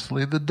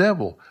obviously the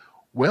devil.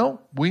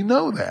 Well, we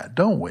know that,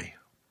 don't we?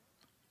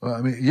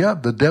 I mean, yeah,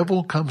 the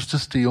devil comes to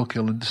steal,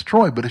 kill, and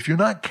destroy. But if you're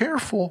not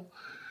careful,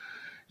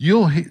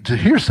 to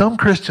hear some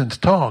Christians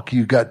talk,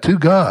 you've got two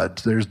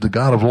gods. There's the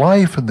God of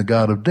life and the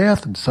God of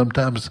death, and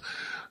sometimes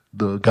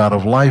the God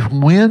of life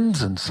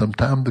wins, and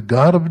sometimes the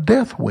God of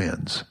death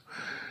wins.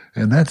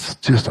 And that's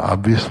just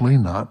obviously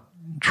not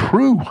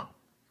true.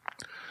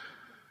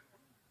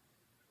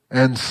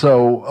 And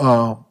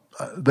so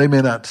they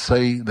may not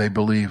say they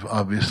believe,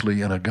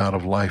 obviously, in a God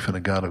of life and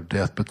a God of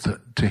death, but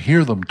to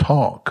hear them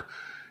talk,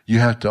 you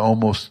have to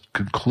almost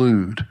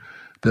conclude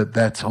that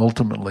that's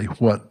ultimately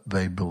what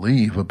they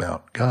believe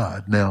about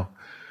God. Now,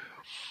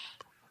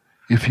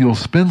 if you'll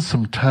spend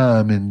some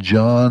time in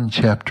John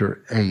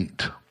chapter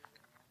 8,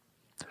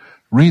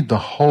 read the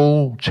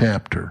whole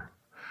chapter.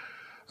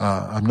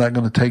 I'm not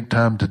going to take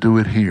time to do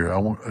it here.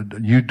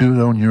 You do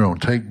it on your own.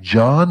 Take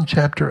John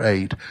chapter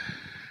 8.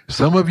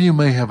 Some of you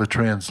may have a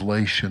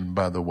translation,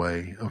 by the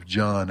way, of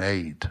John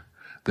 8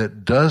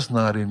 that does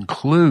not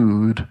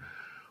include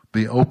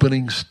the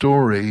opening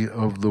story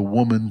of the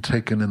woman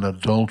taken in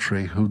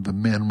adultery who the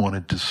men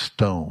wanted to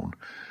stone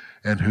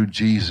and who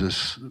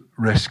Jesus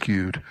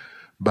rescued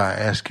by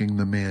asking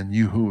the men,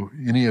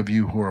 any of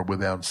you who are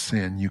without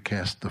sin, you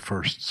cast the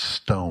first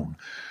stone.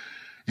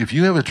 If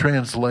you have a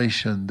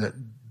translation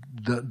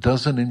that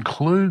doesn't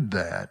include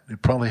that,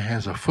 it probably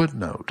has a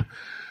footnote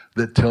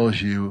that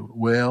tells you,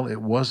 well,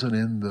 it wasn't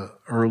in the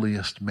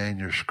earliest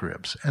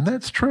manuscripts. And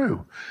that's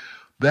true.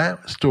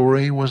 That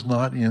story was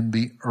not in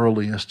the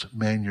earliest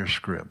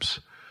manuscripts.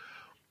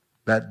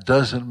 That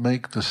doesn't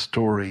make the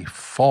story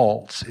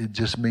false. It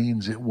just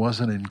means it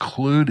wasn't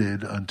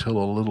included until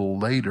a little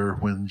later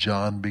when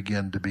John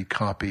began to be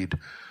copied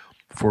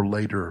for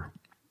later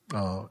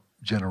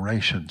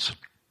generations.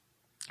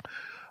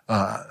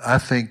 I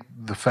think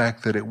the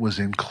fact that it was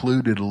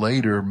included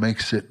later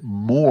makes it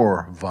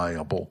more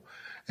viable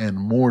and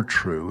more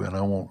true, and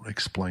I won't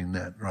explain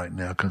that right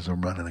now because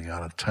I'm running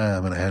out of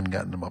time and I hadn't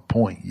gotten to my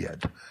point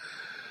yet.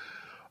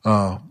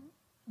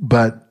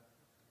 But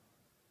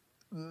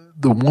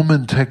the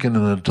woman taken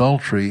in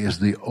adultery is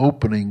the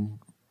opening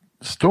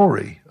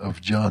story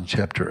of John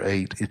chapter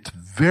 8. It's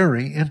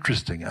very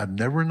interesting. I'd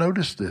never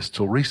noticed this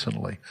till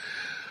recently.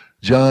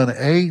 John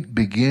 8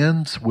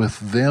 begins with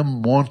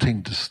them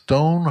wanting to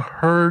stone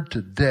her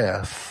to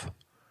death.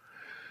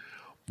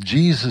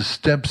 Jesus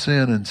steps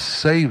in and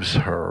saves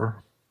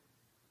her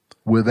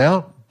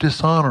without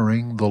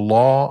dishonoring the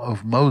law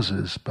of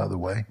Moses, by the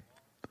way,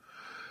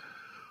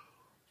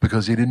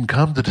 because he didn't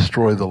come to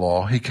destroy the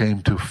law. He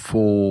came to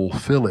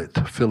fulfill it,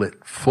 to fill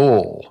it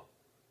full,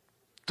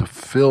 to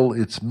fill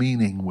its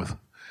meaning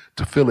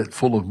to fill it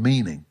full of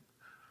meaning,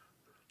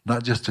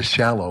 not just a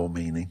shallow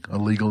meaning, a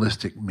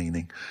legalistic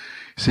meaning.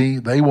 See,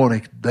 they were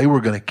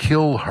going to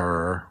kill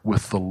her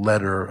with the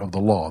letter of the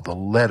law. The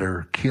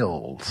letter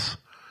kills.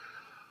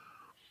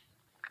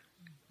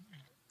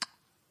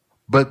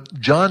 But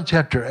John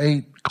chapter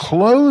 8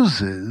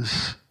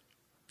 closes,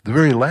 the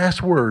very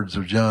last words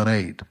of John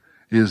 8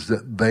 is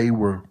that they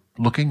were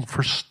looking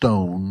for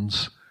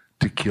stones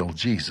to kill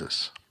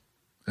Jesus.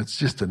 It's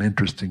just an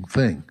interesting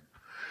thing.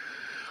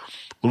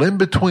 Well, in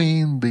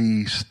between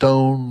the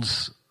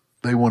stones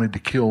they wanted to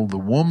kill the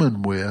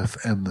woman with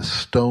and the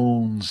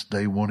stones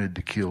they wanted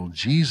to kill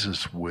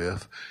Jesus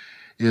with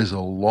is a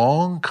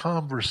long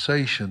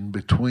conversation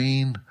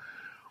between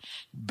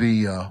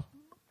the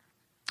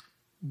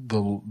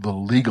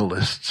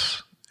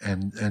legalists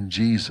and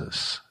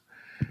Jesus.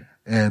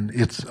 And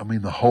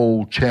the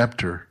whole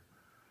chapter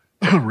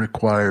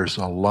requires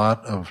a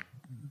lot of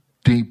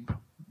deep,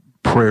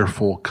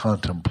 prayerful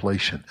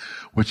contemplation,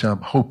 which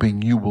I'm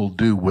hoping you will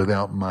do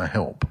without my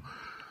help.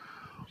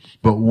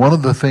 But one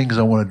of the things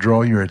I want to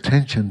draw your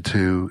attention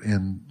to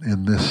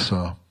in this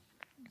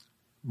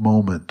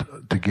moment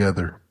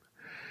together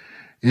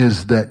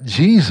is that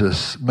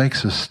Jesus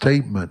makes a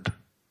statement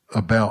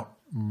about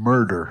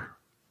murder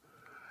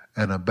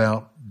and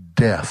about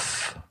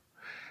death.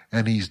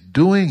 And he's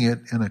doing it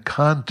in a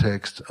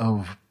context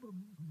of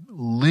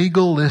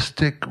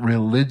legalistic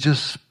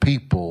religious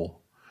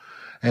people.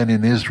 And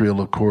in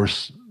Israel, of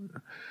course,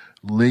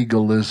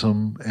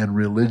 legalism and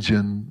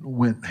religion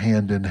went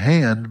hand in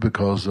hand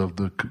because of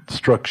the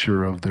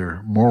structure of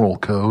their moral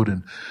code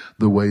and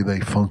the way they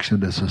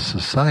functioned as a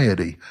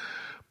society.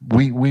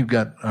 We've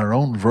got our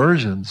own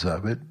versions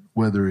of it,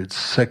 whether it's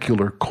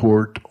secular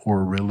court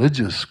or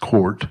religious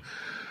court,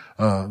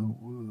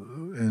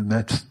 and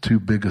that's too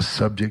big a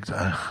subject.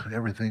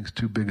 Everything's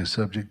too big a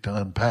subject to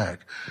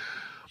unpack.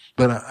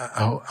 But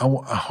I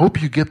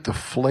hope you get the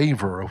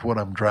flavor of what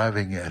I'm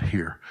driving at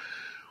here.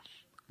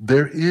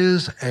 There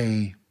is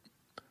a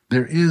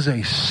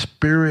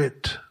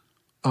spirit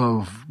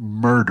of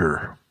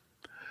murder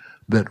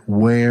that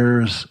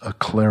wears a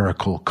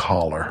clerical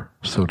collar,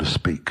 so to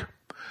speak.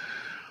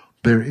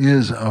 There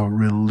is a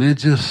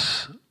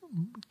religious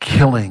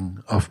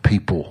killing of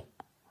people.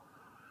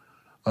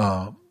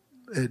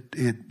 It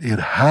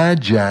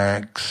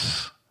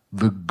hijacks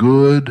the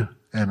good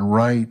and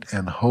right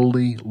and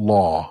holy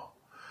law,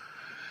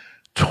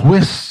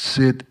 twists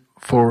it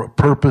for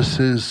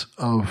purposes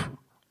of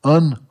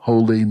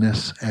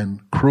unholiness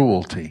and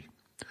cruelty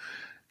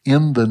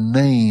in the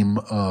name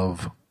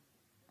of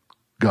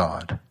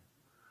God.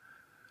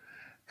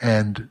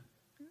 And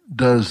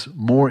does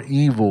more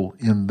evil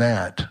in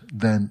that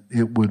than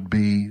it would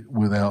be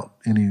without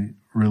any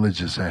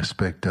religious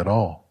aspect at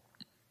all.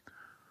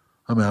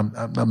 I mean,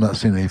 I'm not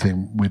saying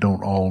anything we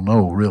don't all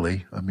know,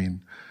 really. I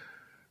mean,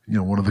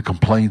 one of the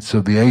complaints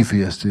of the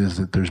atheist is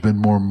that there's been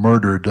more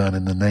murder done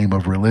in the name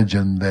of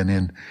religion than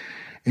in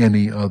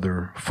any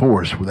other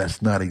force. Well,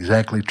 that's not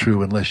exactly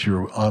true unless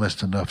you're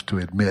honest enough to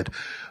admit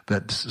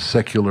that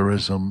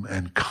secularism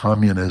and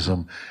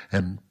communism,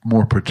 and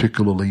more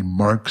particularly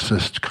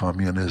Marxist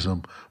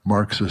communism,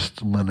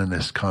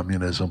 Marxist-Leninist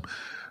communism,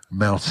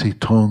 Mao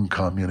Zedong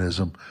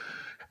communism,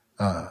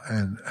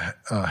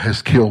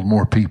 has killed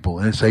more people,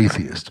 and it's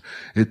atheist.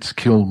 It's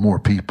killed more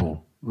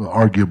people,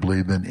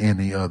 arguably, than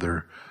any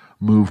other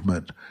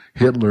movement.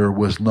 Hitler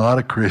was not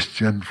a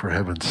Christian, for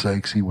heaven's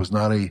sakes. He was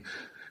not a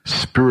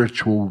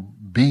spiritual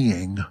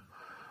being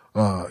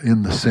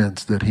in the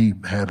sense that he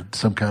had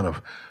some kind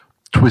of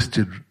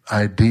twisted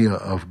idea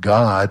of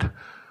God.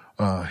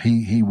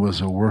 He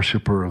was a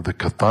worshiper of the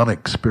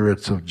chthonic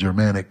spirits of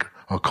Germanic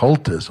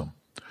occultism.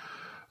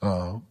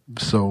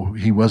 So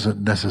he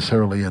wasn't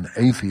necessarily an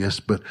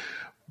atheist, but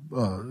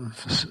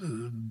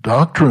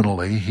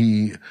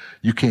doctrinally,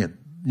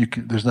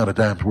 there's not a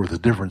dime's worth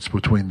of difference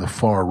between the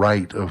far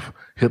right of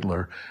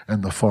Hitler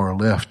and the far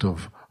left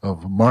of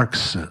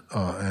Marx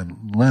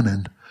and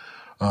Lenin.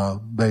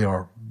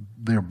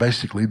 They're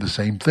basically the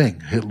same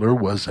thing. Hitler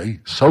was a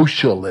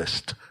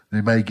socialist.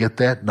 Anybody get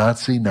that?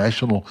 Nazi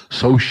National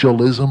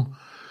Socialism.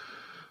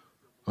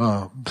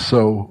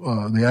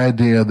 So the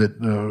idea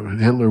that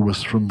Hitler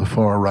was from the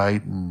far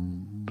right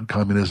and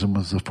communism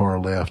was the far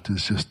left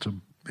is just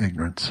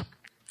ignorance.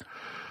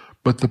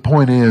 But the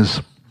point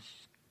is,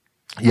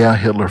 yeah,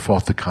 Hitler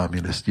fought the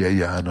communists.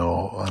 Yeah, I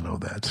know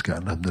that. It's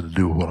got nothing to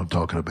do with what I'm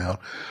talking about.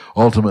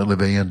 Ultimately,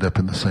 they end up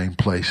in the same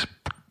place,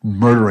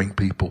 murdering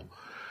people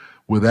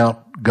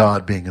without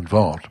God being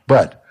involved.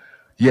 But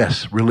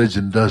yes,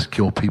 religion does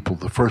kill people.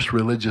 The first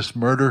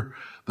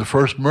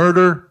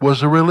murder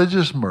was a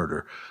religious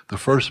murder. The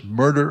first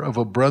murder of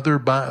a brother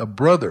by a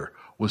brother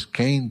was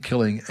Cain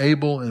killing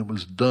Abel, and it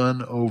was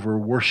done over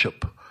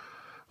worship,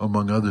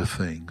 among other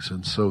things.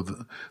 And so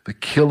the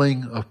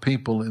killing of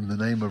people in the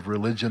name of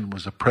religion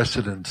was a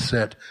precedent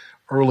set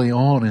early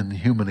on in the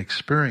human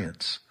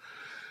experience.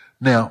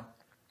 Now,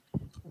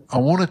 I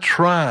want to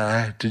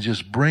try to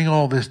just bring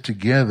all this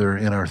together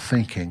in our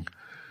thinking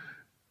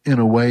in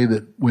a way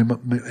that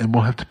and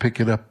we'll have to pick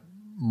it up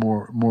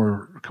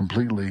more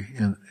completely,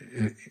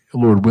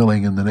 Lord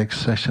willing, in the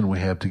next session we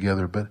have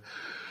together. But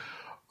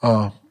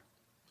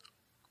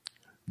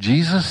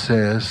Jesus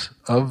says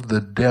of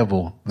the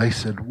devil, they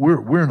said,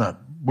 we're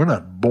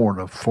not born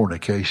of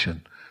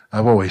fornication.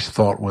 I've always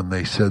thought when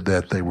they said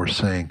that, they were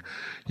saying,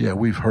 yeah,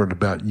 we've heard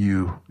about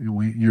you.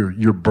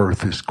 Your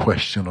birth is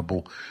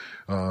questionable.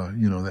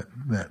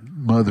 That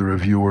mother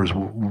of yours,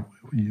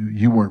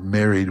 you weren't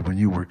married when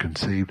you were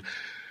conceived.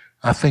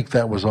 I think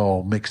that was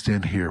all mixed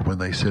in here when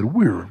they said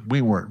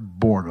we weren't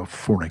born of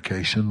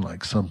fornication,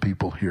 like some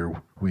people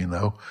here we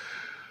know.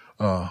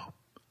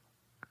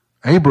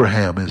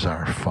 Abraham is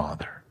our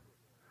father.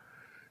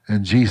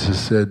 And Jesus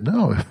said,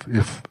 no,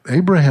 if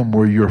Abraham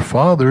were your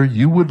father,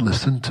 you would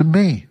listen to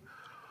me.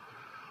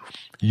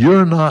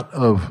 You're not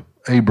of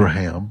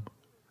Abraham.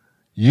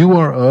 You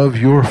are of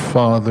your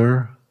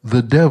father,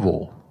 the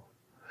devil.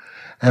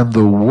 And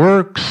the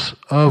works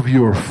of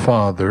your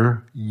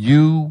father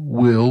you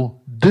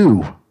will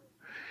do.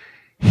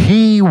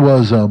 He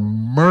was a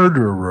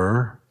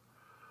murderer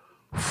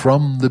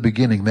from the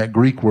beginning. That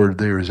Greek word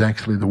there is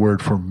actually the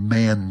word for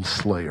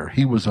manslayer.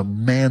 He was a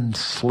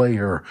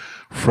manslayer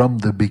from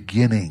the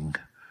beginning.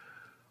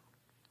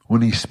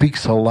 When he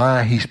speaks a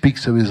lie, he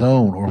speaks of his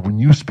own. Or when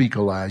you speak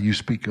a lie, you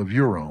speak of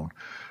your own.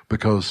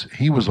 Because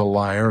he was a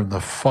liar and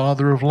the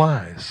father of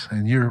lies.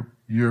 And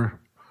you're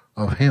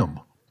of him.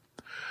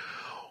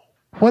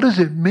 What does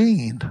it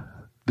mean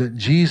that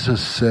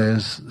Jesus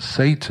says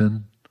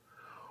Satan,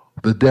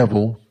 the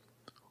devil,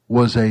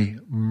 was a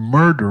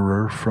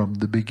murderer from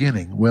the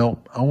beginning?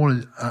 Well, I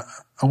want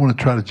to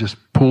try to just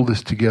pull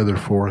this together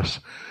for us.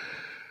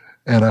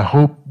 And I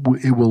hope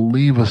it will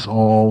leave us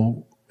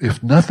all,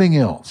 if nothing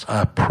else,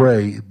 I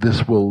pray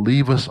this will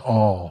leave us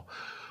all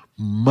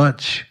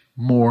much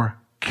more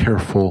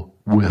careful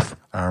with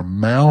our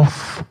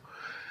mouth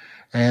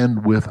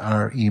and with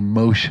our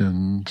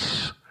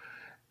emotions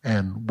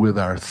and with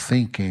our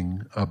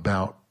thinking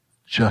about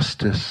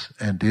justice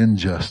and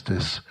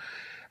injustice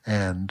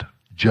and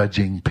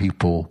judging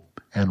people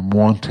and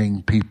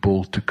wanting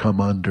people to come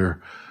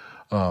under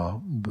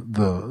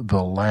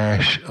the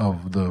lash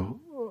of the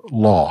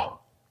law.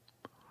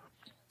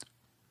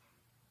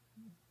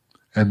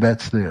 And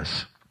that's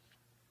this.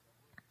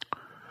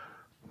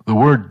 The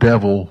word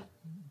devil,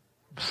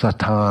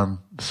 Satan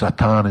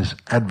is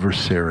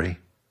adversary,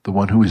 the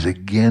one who is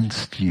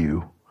against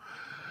you.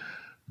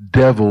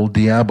 Devil,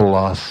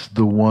 diabolos,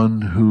 the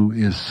one who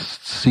is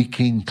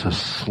seeking to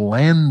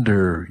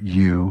slander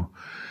you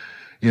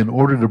in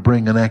order to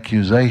bring an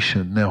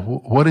accusation. Now,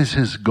 what is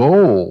his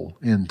goal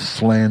in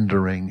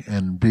slandering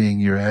and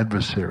being your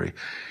adversary?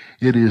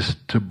 It is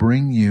to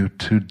bring you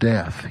to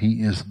death.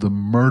 He is the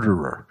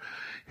murderer.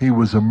 He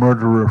was a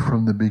murderer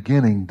from the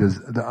beginning.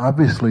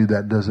 Obviously,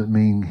 that doesn't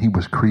mean he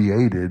was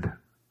created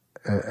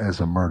as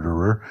a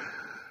murderer.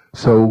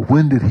 So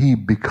when did he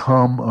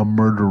become a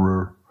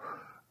murderer?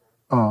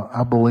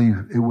 I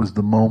believe it was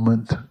the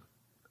moment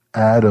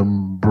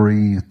Adam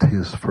breathed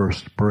his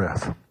first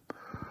breath.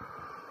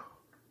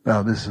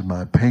 Now, this is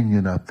my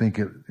opinion. I think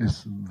it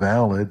is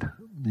valid.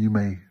 You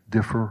may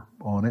differ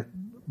on it,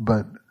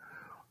 but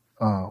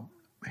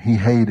he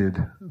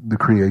hated the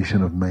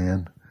creation of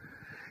man.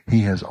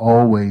 He has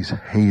always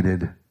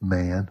hated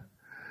man.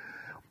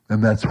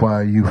 And that's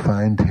why you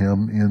find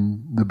him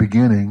in the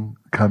beginning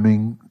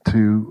coming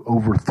to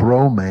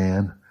overthrow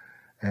man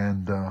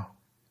and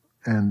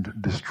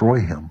destroy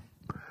him.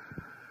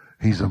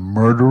 He's a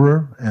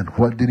murderer, and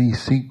what did he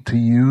seek to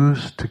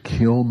use to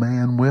kill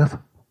man with?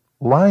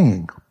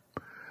 Lying.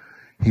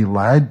 He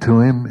lied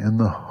to him in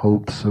the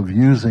hopes of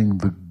using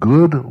the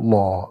good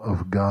law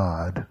of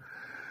God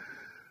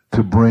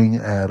to bring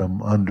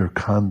Adam under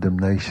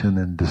condemnation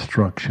and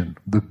destruction.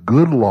 The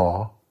good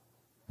law,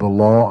 the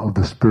law of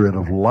the Spirit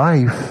of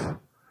life,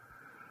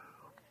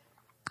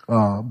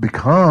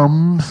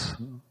 becomes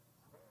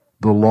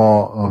the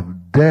law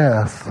of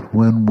death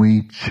when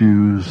we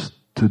choose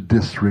to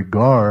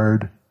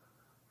disregard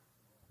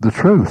the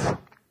truth.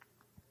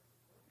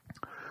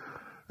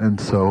 And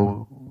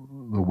so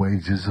the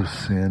wages of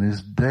sin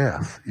is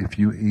death. If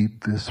you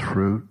eat this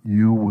fruit,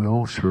 you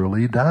will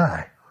surely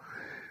die.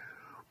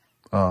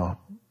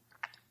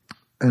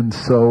 And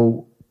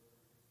so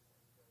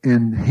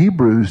in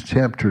Hebrews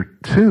chapter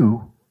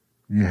 2,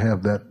 you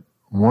have that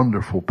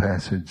wonderful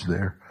passage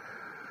there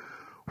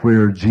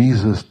where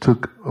Jesus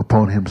took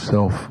upon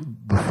himself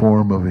the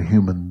form of a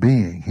human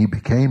being. He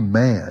became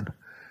man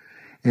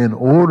in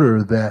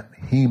order that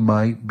he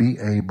might be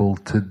able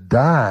to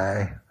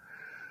die,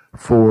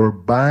 for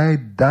by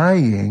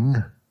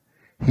dying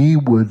he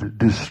would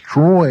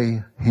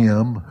destroy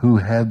him who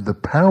had the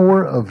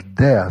power of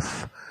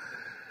death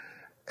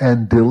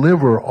and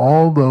deliver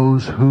all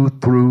those who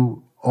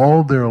through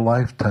all their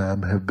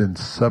lifetime have been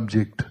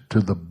subject to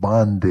the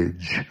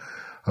bondage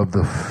of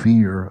the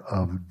fear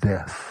of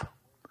death.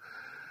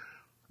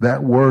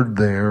 That word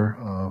there,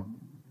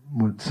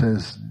 it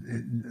says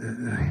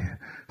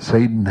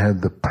Satan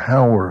had the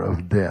power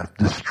of death.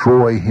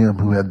 Destroy him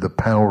who had the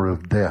power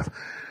of death.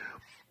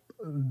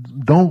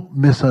 Don't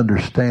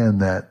misunderstand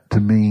that to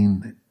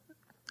mean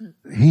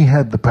he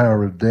had the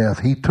power of death.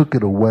 He took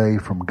it away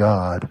from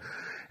God,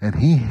 and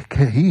he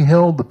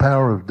held the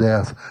power of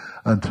death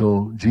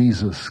until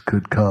Jesus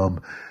could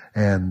come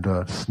and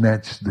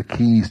snatch the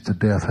keys to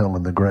death, hell,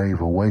 and the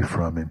grave away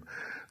from him.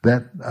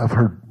 That I've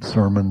heard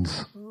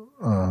sermons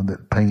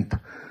that paint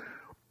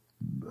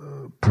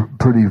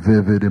pretty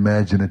vivid,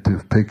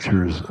 imaginative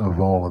pictures of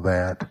all of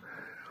that.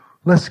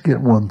 Let's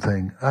get one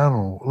thing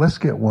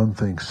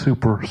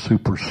super,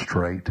 super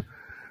straight.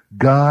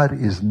 God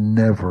is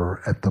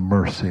never at the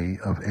mercy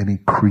of any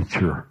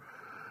creature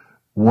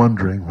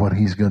wondering what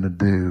he's going to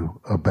do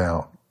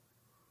about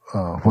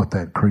what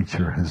that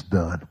creature has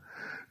done.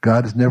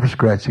 God is never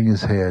scratching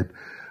his head.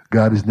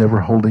 God is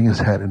never holding his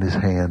hat in his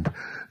hand.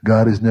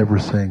 God is never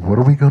saying, what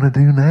are we going to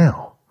do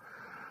now?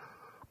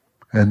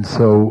 And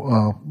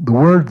so the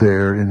word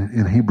there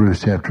in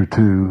Hebrews chapter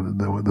 2,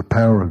 the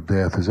power of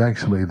death, is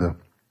actually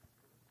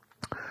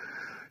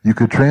you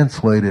could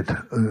translate it,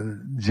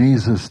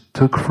 Jesus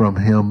took from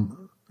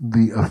him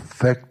the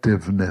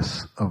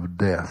effectiveness of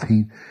death.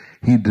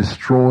 He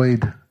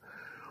destroyed,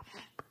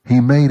 he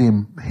made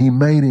him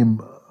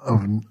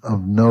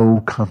of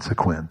no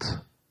consequence.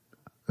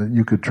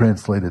 You could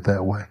translate it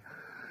that way.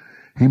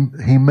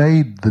 He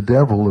made the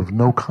devil of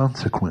no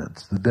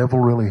consequence. The devil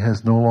really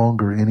has no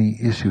longer any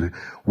issue.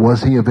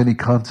 Was he of any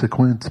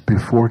consequence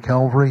before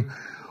Calvary?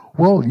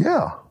 Well,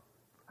 yeah.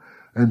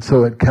 And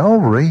so at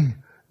Calvary,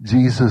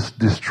 Jesus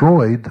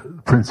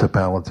destroyed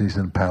principalities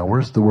and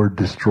powers. The word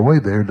destroy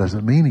there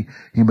doesn't mean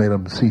he made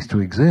them cease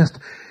to exist.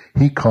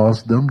 He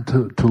caused them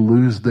to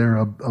lose their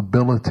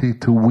ability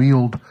to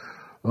wield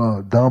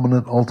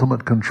dominant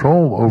ultimate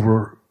control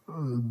over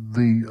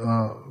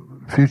the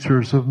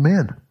futures of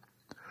men.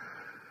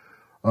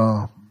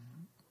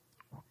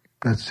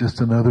 That's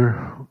just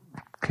another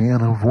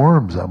can of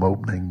worms I'm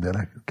opening that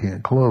I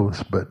can't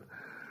close, but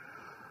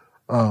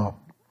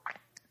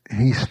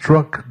he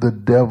struck the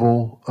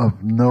devil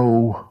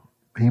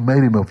he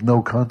made him of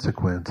no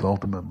consequence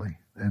ultimately,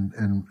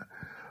 and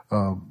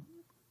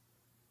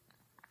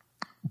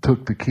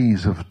took the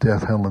keys of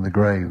death, hell, and the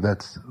grave.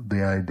 That's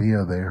the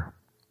idea there.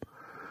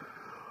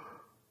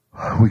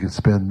 We could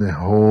spend the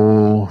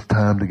whole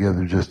time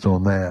together just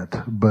on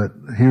that, but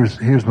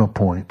here's my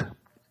point.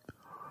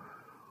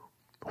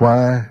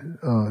 Why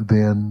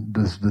then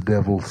does the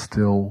devil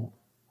still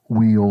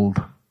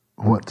wield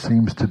what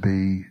seems to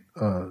be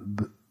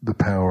the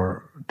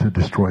power to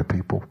destroy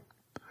people?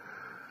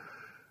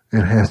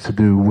 It has to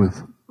do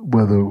with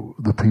whether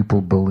the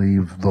people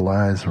believe the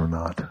lies or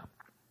not.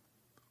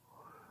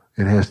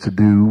 It has to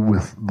do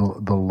with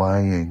the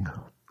lying.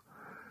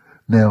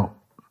 Now,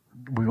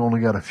 we've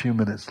only got a few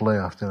minutes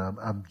left, and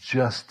I'm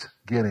just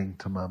getting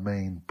to my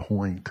main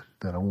point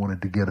that I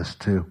wanted to get us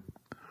to.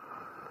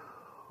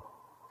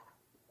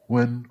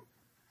 When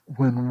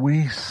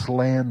we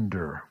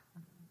slander,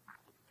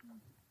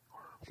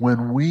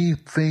 when we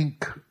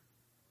think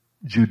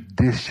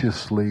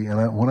judiciously,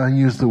 and when I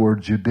use the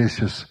word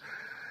judicious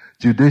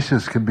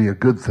can be a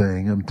good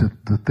thing, and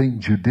to think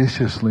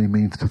judiciously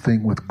means to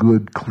think with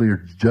good,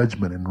 clear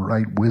judgment and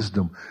right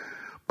wisdom.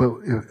 But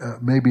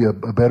maybe a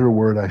better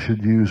word I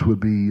should use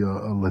would be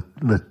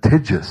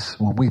litigious.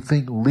 When we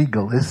think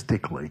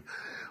legalistically,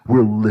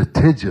 we're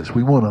litigious.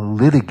 We want to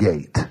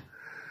litigate.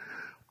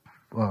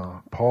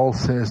 Paul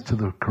says to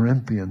the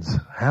Corinthians,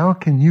 how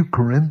can you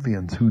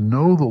Corinthians who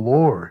know the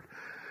Lord,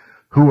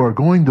 who are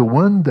going to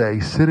one day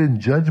sit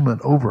in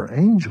judgment over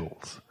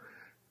angels,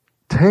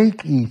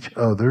 take each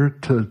other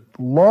to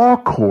law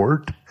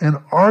court and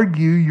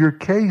argue your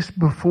case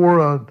before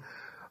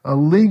a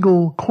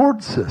legal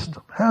court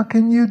system? How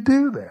can you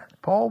do that?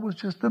 Paul was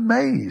just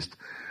amazed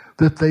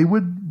that they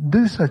would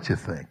do such a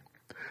thing.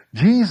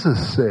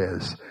 Jesus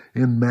says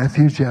in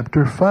Matthew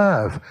chapter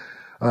 5,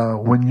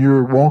 when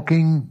you're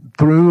walking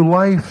through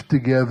life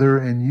together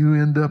and you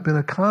end up in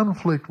a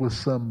conflict with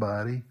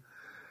somebody,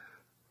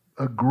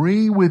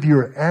 agree with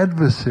your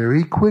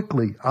adversary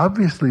quickly.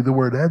 Obviously, the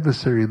word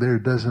adversary there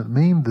doesn't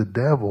mean the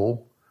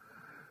devil.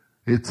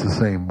 It's the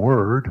same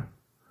word.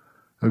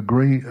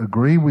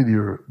 Agree with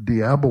your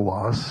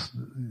diabolos.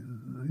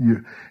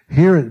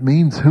 Here it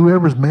means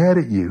whoever's mad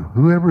at you,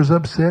 whoever's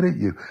upset at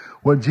you.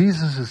 What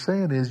Jesus is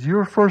saying is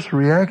your first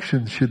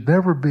reaction should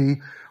never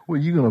be, well,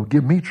 you're going to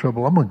give me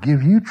trouble, I'm going to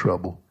give you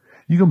trouble.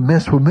 You're going to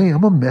mess with me, I'm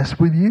going to mess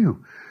with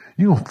you.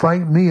 You're going to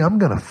fight me, I'm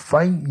going to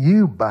fight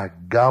you, by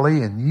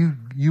golly, and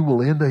you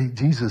will end up,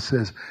 Jesus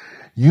says,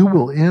 you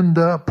will end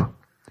up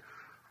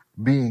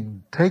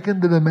being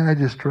taken to the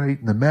magistrate,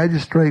 and the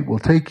magistrate will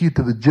take you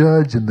to the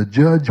judge, and the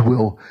judge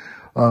will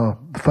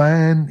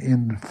find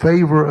in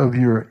favor of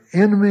your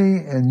enemy,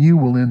 and you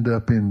will end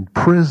up in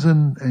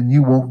prison, and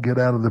you won't get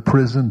out of the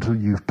prison until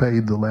you've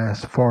paid the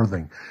last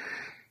farthing.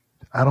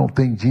 I don't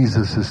think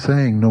Jesus is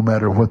saying no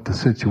matter what the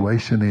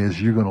situation is,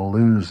 you're going to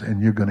lose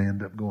and you're going to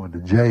end up going to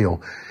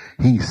jail.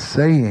 He's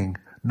saying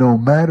no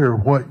matter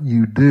what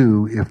you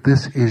do, if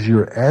this is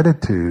your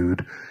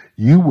attitude,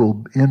 you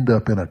will end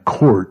up in a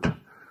court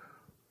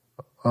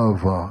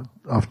of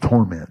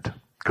torment.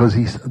 Because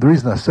the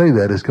reason I say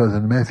that is because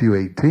in Matthew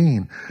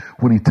 18,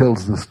 when he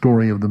tells the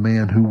story of the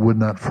man who would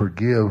not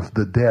forgive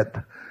the debt,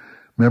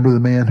 remember the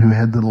man who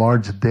had the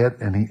large debt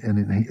and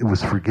it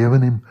was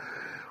forgiven him?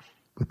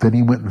 But then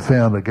he went and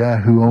found a guy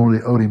who only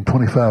owed him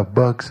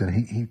 $25, and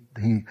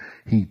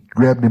he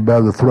grabbed him by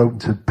the throat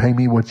and said, "Pay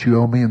me what you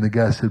owe me." And the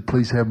guy said,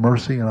 "Please have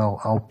mercy, and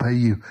I'll pay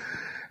you."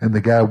 And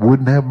the guy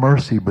wouldn't have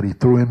mercy, but he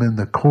threw him in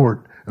the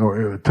court,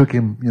 or took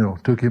him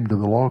to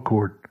the law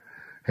court,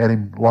 had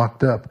him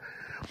locked up.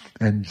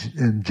 And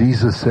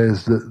Jesus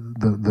says that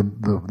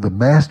the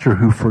master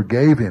who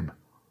forgave him,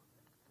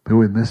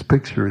 who in this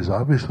picture is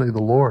obviously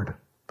the Lord,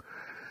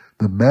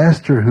 the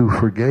master who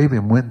forgave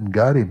him went and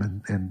got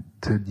him and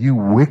said, "You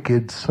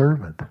wicked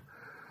servant,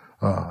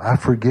 I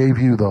forgave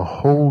you the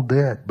whole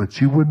debt,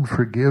 but you wouldn't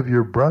forgive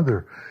your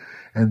brother."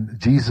 And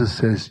Jesus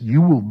says,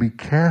 "You will be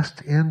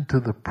cast into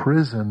the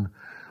prison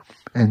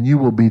and you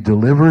will be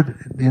delivered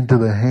into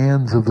the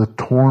hands of the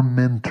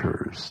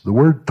tormentors." The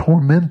word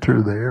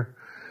tormentor there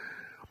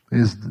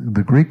is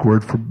the Greek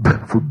word for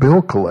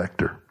bill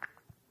collector.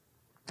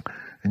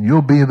 And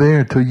you'll be there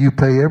until you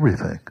pay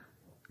everything.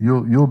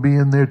 You'll be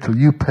in there till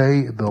you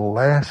pay the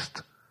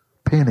last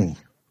penny.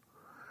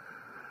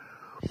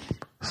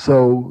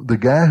 So the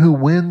guy who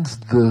wins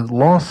the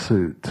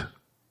lawsuit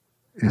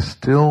is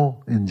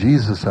still, in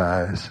Jesus'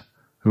 eyes,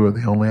 who are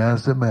the only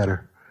eyes that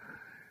matter,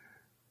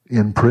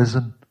 in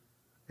prison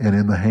and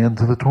in the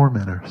hands of the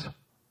tormentors.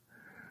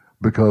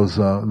 Because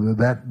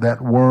that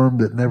worm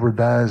that never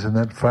dies and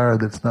that fire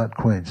that's not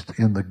quenched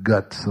in the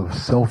guts of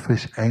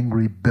selfish,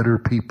 angry, bitter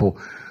people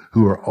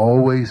who are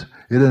always,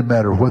 it doesn't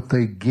matter what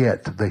they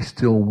get, they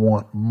still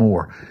want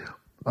more.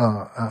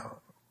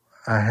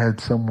 I had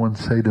someone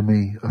say to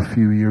me a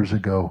few years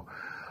ago,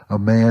 a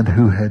man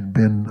who had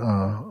been,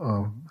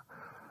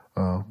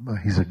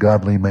 he's a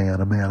godly man,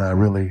 a man I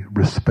really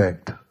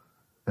respect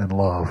and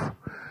love.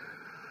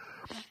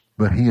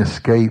 But he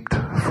escaped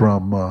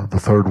from the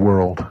third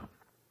world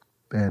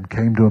and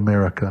came to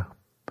America.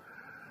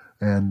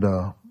 And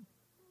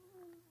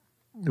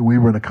we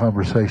were in a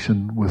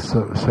conversation with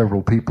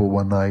several people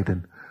one night,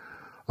 and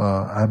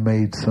I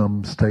made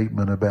some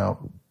statement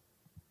about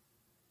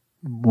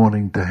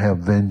wanting to have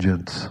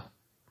vengeance,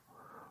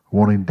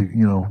 wanting to,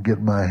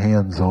 get my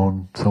hands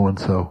on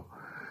so-and-so.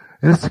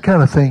 And it's the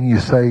kind of thing you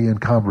say in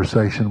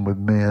conversation with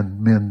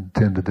men. Men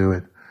tend to do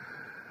it.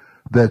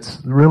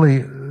 That's really,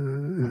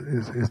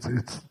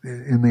 it's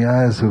in the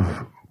eyes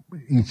of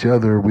each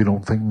other, we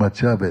don't think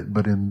much of it.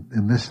 But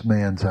in this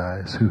man's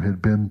eyes, who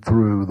had been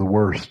through the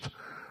worst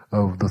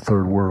of the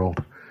third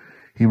world,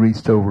 he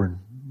reached over and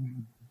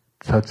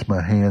touched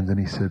my hand and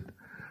he said,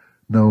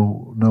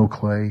 no,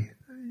 Clay,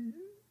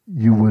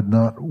 you would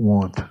not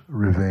want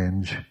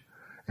revenge,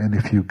 and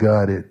if you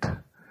got it,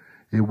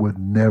 it would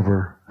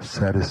never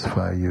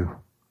satisfy you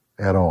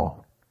at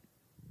all.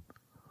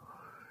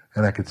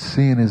 And I could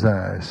see in his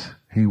eyes,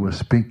 he was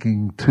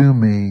speaking to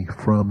me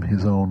from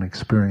his own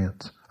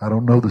experience. I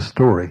don't know the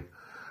story.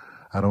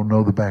 I don't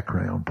know the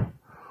background.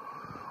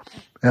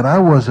 And I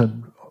was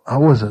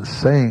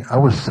saying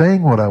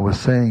what I was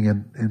saying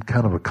in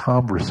kind of a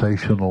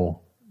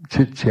conversational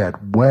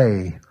chit-chat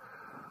way,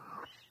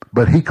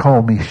 but he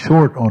called me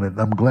short on it, and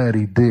I'm glad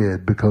he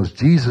did, because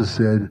Jesus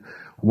said,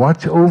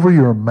 watch over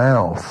your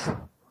mouth.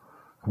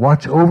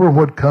 Watch over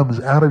what comes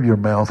out of your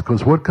mouth,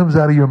 because what comes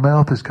out of your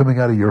mouth is coming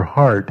out of your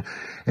heart.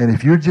 And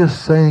if you're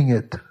just saying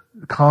it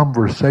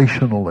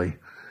conversationally,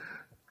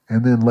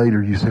 and then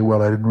later you say,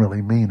 well, I didn't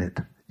really mean it.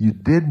 You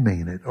did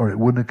mean it, or it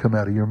wouldn't have come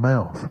out of your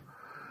mouth.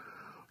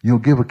 You'll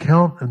give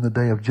account in the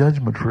day of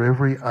judgment for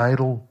every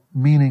idle,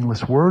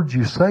 meaningless word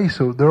you say.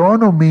 So there are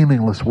no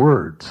meaningless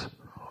words.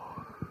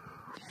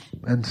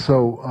 And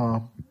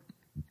so,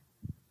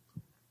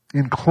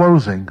 in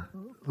closing,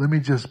 let me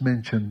just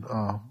mention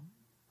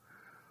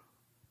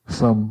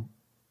some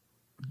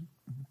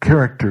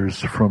characters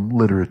from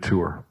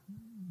literature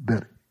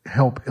that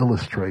help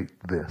illustrate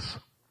this.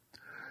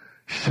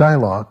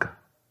 Shylock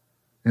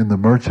in The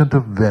Merchant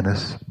of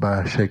Venice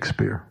by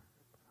Shakespeare,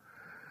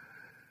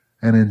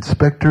 and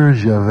Inspector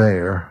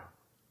Javert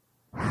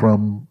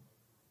from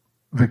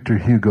Victor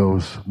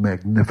Hugo's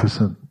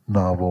magnificent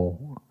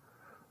novel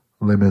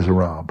Les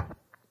Miserables.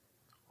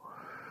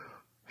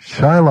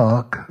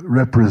 Shylock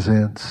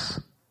represents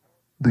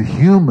the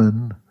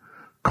human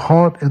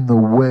caught in the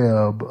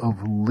web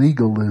of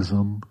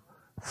legalism,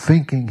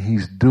 thinking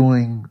he's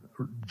doing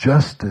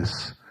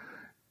justice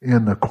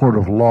in a court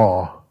of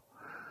law,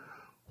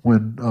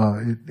 when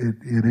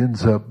it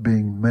ends up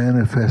being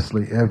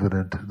manifestly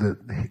evident that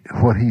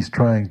what he's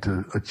trying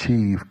to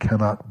achieve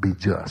cannot be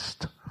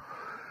just.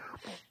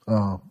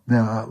 Now,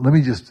 let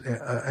me just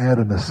add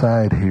an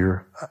aside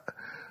here.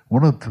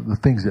 One of the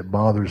things that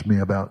bothers me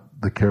about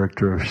the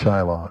character of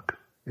Shylock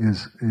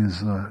is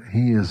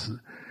he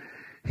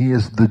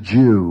is the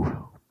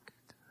Jew.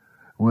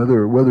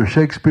 Whether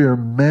Shakespeare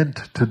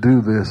meant to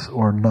do this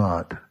or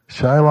not,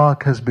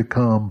 Shylock has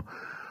become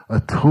a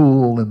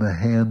tool in the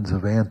hands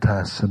of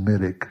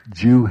anti-Semitic,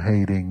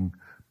 Jew-hating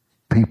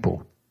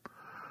people.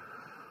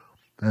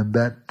 And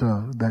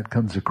that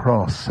comes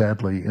across,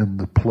 sadly, in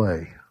the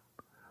play.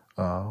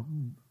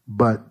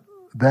 But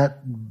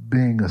that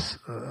being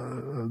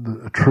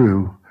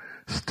true,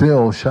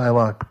 still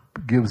Shylock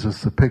gives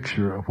us a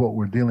picture of what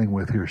we're dealing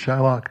with here.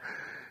 Shylock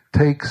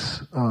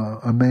takes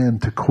a man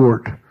to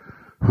court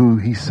who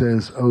he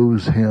says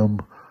owes him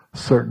a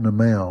certain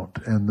amount,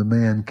 and the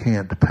man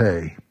can't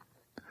pay.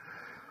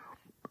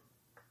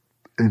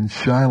 And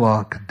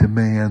Shylock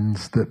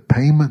demands that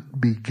payment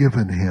be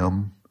given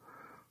him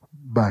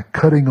by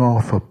cutting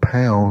off a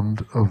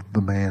pound of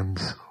the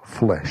man's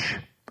flesh.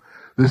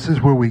 This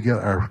is where we get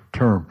our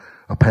term,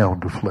 a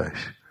pound of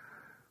flesh.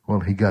 Well,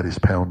 he got his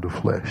pound of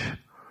flesh.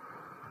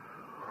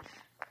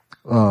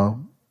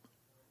 One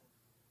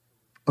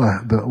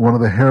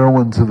of the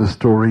heroines of the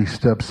story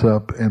steps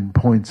up and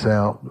points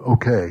out,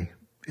 okay,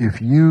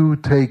 if you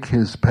take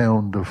his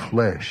pound of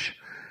flesh,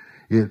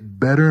 it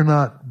better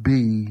not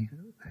be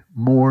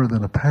more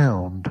than a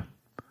pound,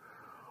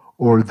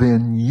 or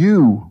then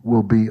you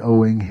will be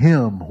owing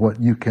him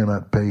what you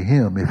cannot pay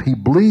him. If he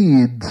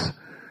bleeds,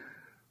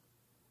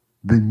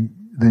 then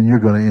you're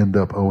going to end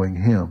up owing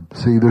him.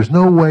 See, there's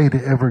no way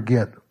to ever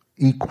get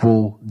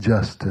equal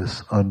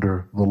justice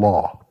under the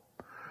law.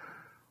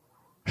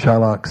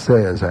 Shylock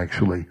says,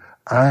 actually,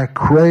 I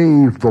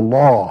crave the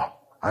law.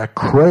 I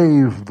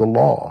crave the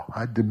law.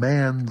 I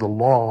demand the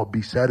law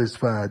be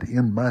satisfied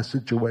in my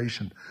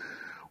situation.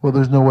 Well,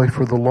 there's no way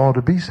for the law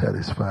to be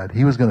satisfied.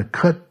 He was going to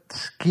cut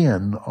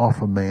skin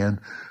off a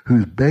man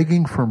who's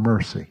begging for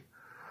mercy.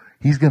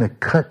 He's going to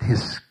cut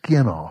his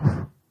skin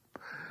off.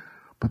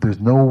 But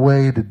there's no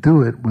way to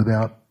do it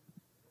without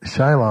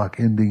Shylock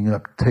ending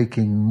up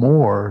taking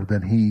more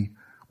than he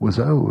was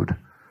owed.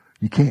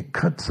 You can't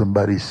cut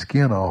somebody's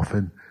skin off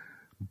and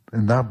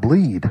not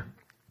bleed.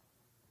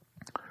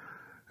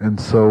 And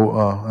so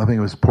I think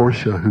it was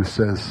Portia who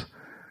says,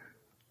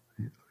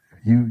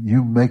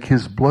 you make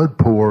his blood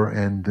pour,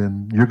 and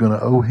then you're going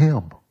to owe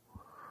him.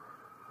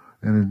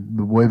 And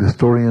the way the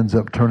story ends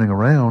up turning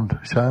around,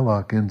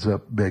 Shylock ends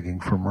up begging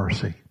for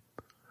mercy,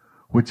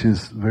 which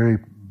is very,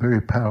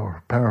 very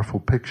powerful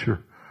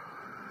picture.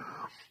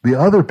 The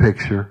other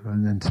picture,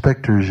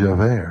 Inspector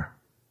Javert,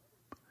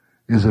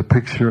 is a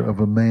picture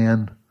of a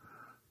man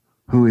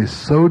who is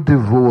so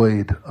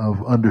devoid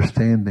of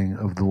understanding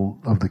of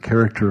the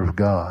character of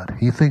God.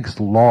 He thinks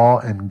law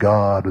and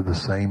God are the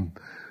same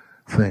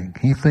thing.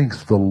 He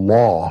thinks the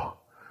law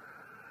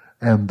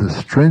and the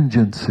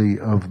stringency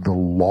of the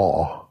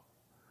law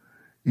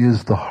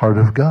is the heart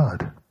of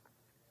God.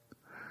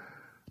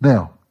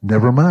 Now,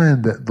 never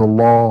mind that the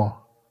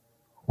law,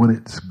 when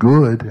it's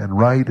good and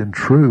right and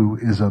true,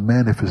 is a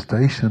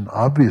manifestation,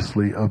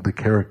 obviously, of the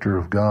character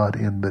of God,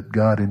 in that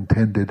God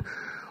intended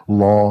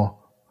law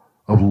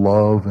of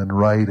love and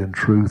right and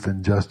truth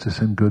and justice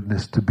and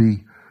goodness to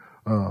be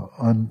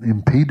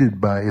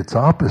unimpeded by its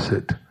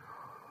opposite.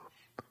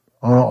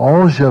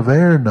 All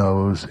Javert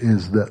knows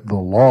is that the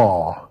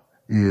law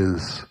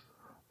is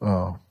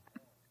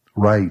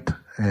right,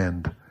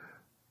 and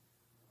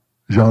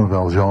Jean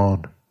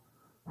Valjean,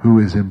 who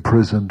is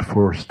imprisoned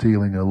for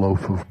stealing a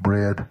loaf of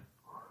bread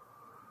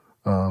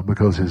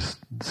because his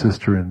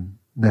sister and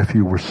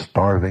nephew were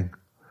starving.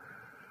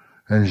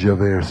 And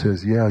Javert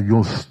says, yeah,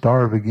 you'll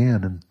starve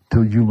again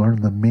until you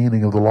learn the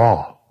meaning of the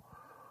law.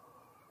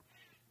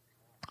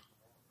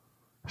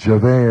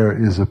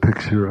 Javert is a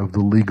picture of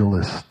the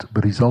legalist,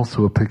 but he's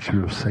also a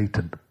picture of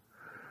Satan.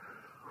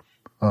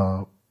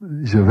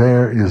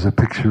 Javert is a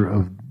picture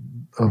of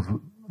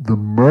the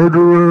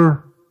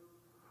murderer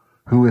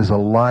who is a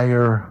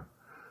liar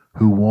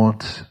who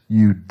wants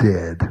you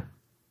dead,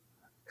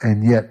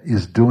 and yet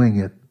is doing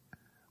it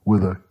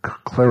with a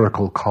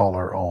clerical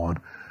collar on.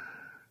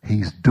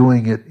 He's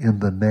doing it in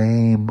the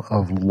name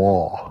of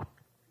law.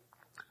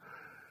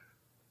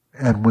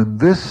 And when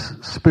this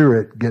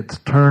spirit gets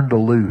turned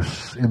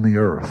loose in the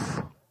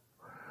earth,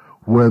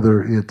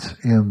 whether it's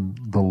in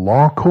the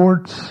law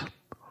courts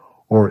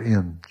or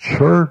in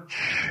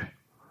church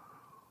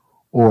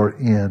or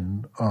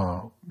in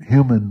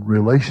human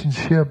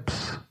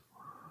relationships,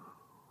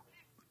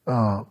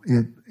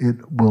 it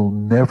will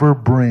never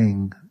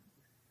bring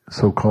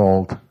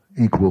so-called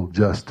equal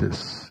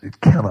justice. It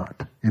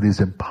cannot. It is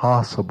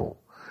impossible.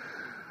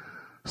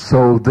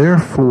 So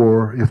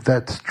therefore, if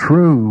that's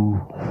true,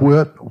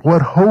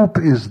 what hope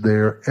is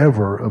there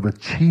ever of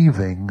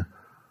achieving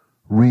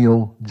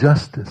real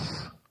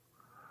justice?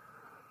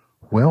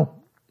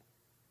 Well,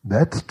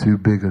 that's too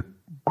big a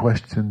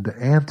question to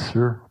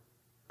answer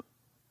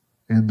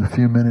in the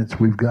few minutes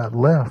we've got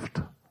left.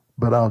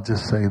 But I'll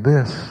just say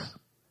this.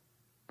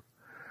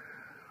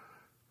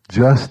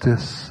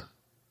 Justice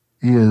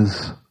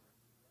is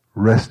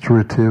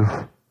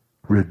restorative,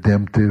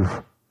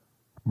 redemptive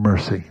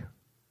mercy,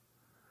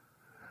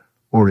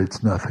 or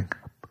it's nothing.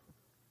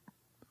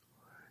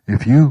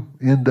 If you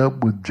end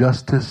up with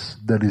justice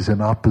that is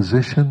in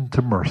opposition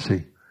to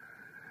mercy,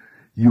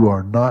 you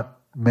are not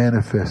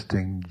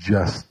manifesting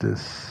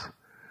justice,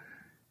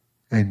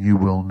 and you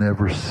will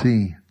never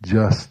see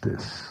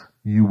justice.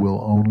 You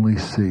will only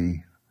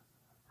see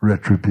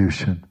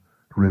retribution,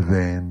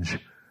 revenge,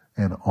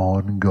 and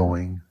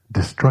ongoing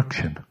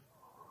destruction.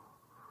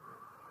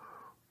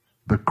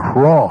 The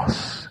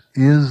cross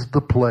is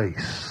the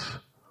place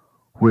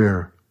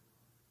where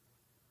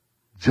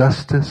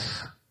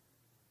justice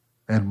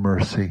and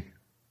mercy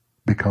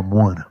become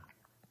one.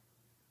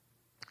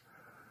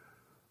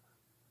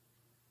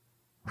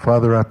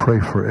 Father, I pray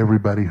for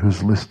everybody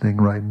who's listening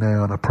right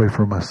now, and I pray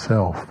for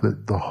myself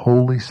that the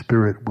Holy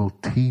Spirit will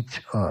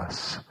teach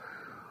us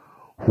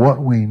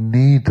what we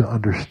need to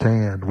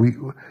understand.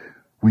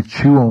 We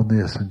chew on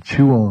this,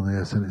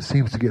 and it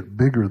seems to get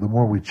bigger the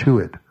more we chew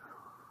it.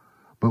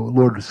 But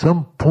Lord, at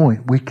some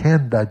point we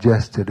can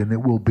digest it and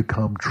it will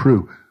become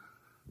true.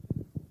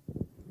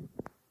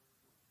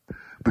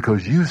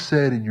 Because you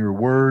said in your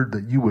word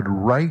that you would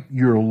write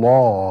your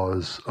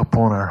laws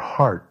upon our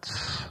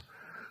hearts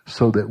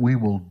so that we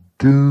will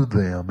do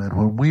them. And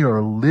when we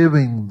are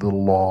living the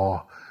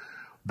law,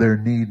 there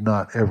need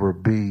not ever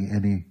be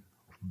any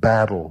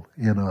battle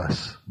in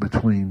us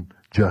between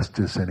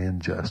justice and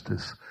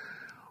injustice.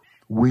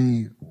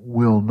 We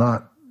will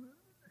not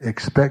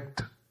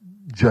expect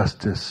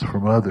justice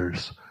from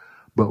others,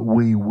 but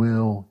we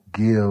will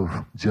give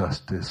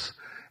justice.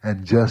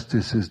 And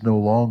justice is no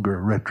longer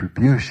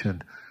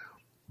retribution,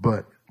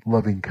 but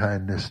loving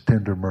kindness,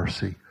 tender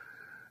mercy,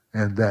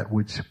 and that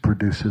which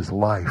produces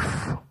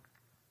life.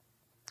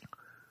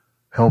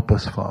 Help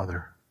us,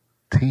 Father.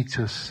 Teach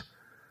us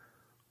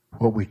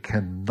what we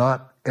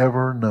cannot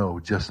ever know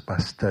just by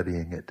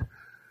studying it.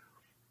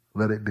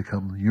 Let it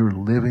become your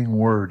living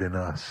word in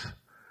us.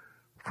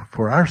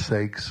 For our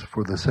sakes,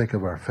 for the sake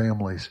of our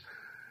families,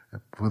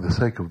 for the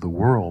sake of the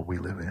world we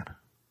live in.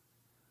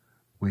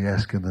 We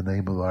ask in the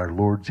name of our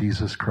Lord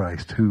Jesus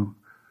Christ, who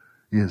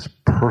is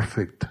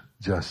perfect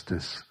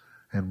justice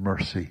and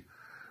mercy,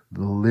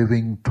 the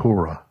living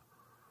Torah,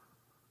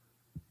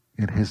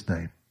 in his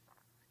name.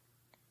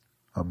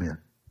 Amen.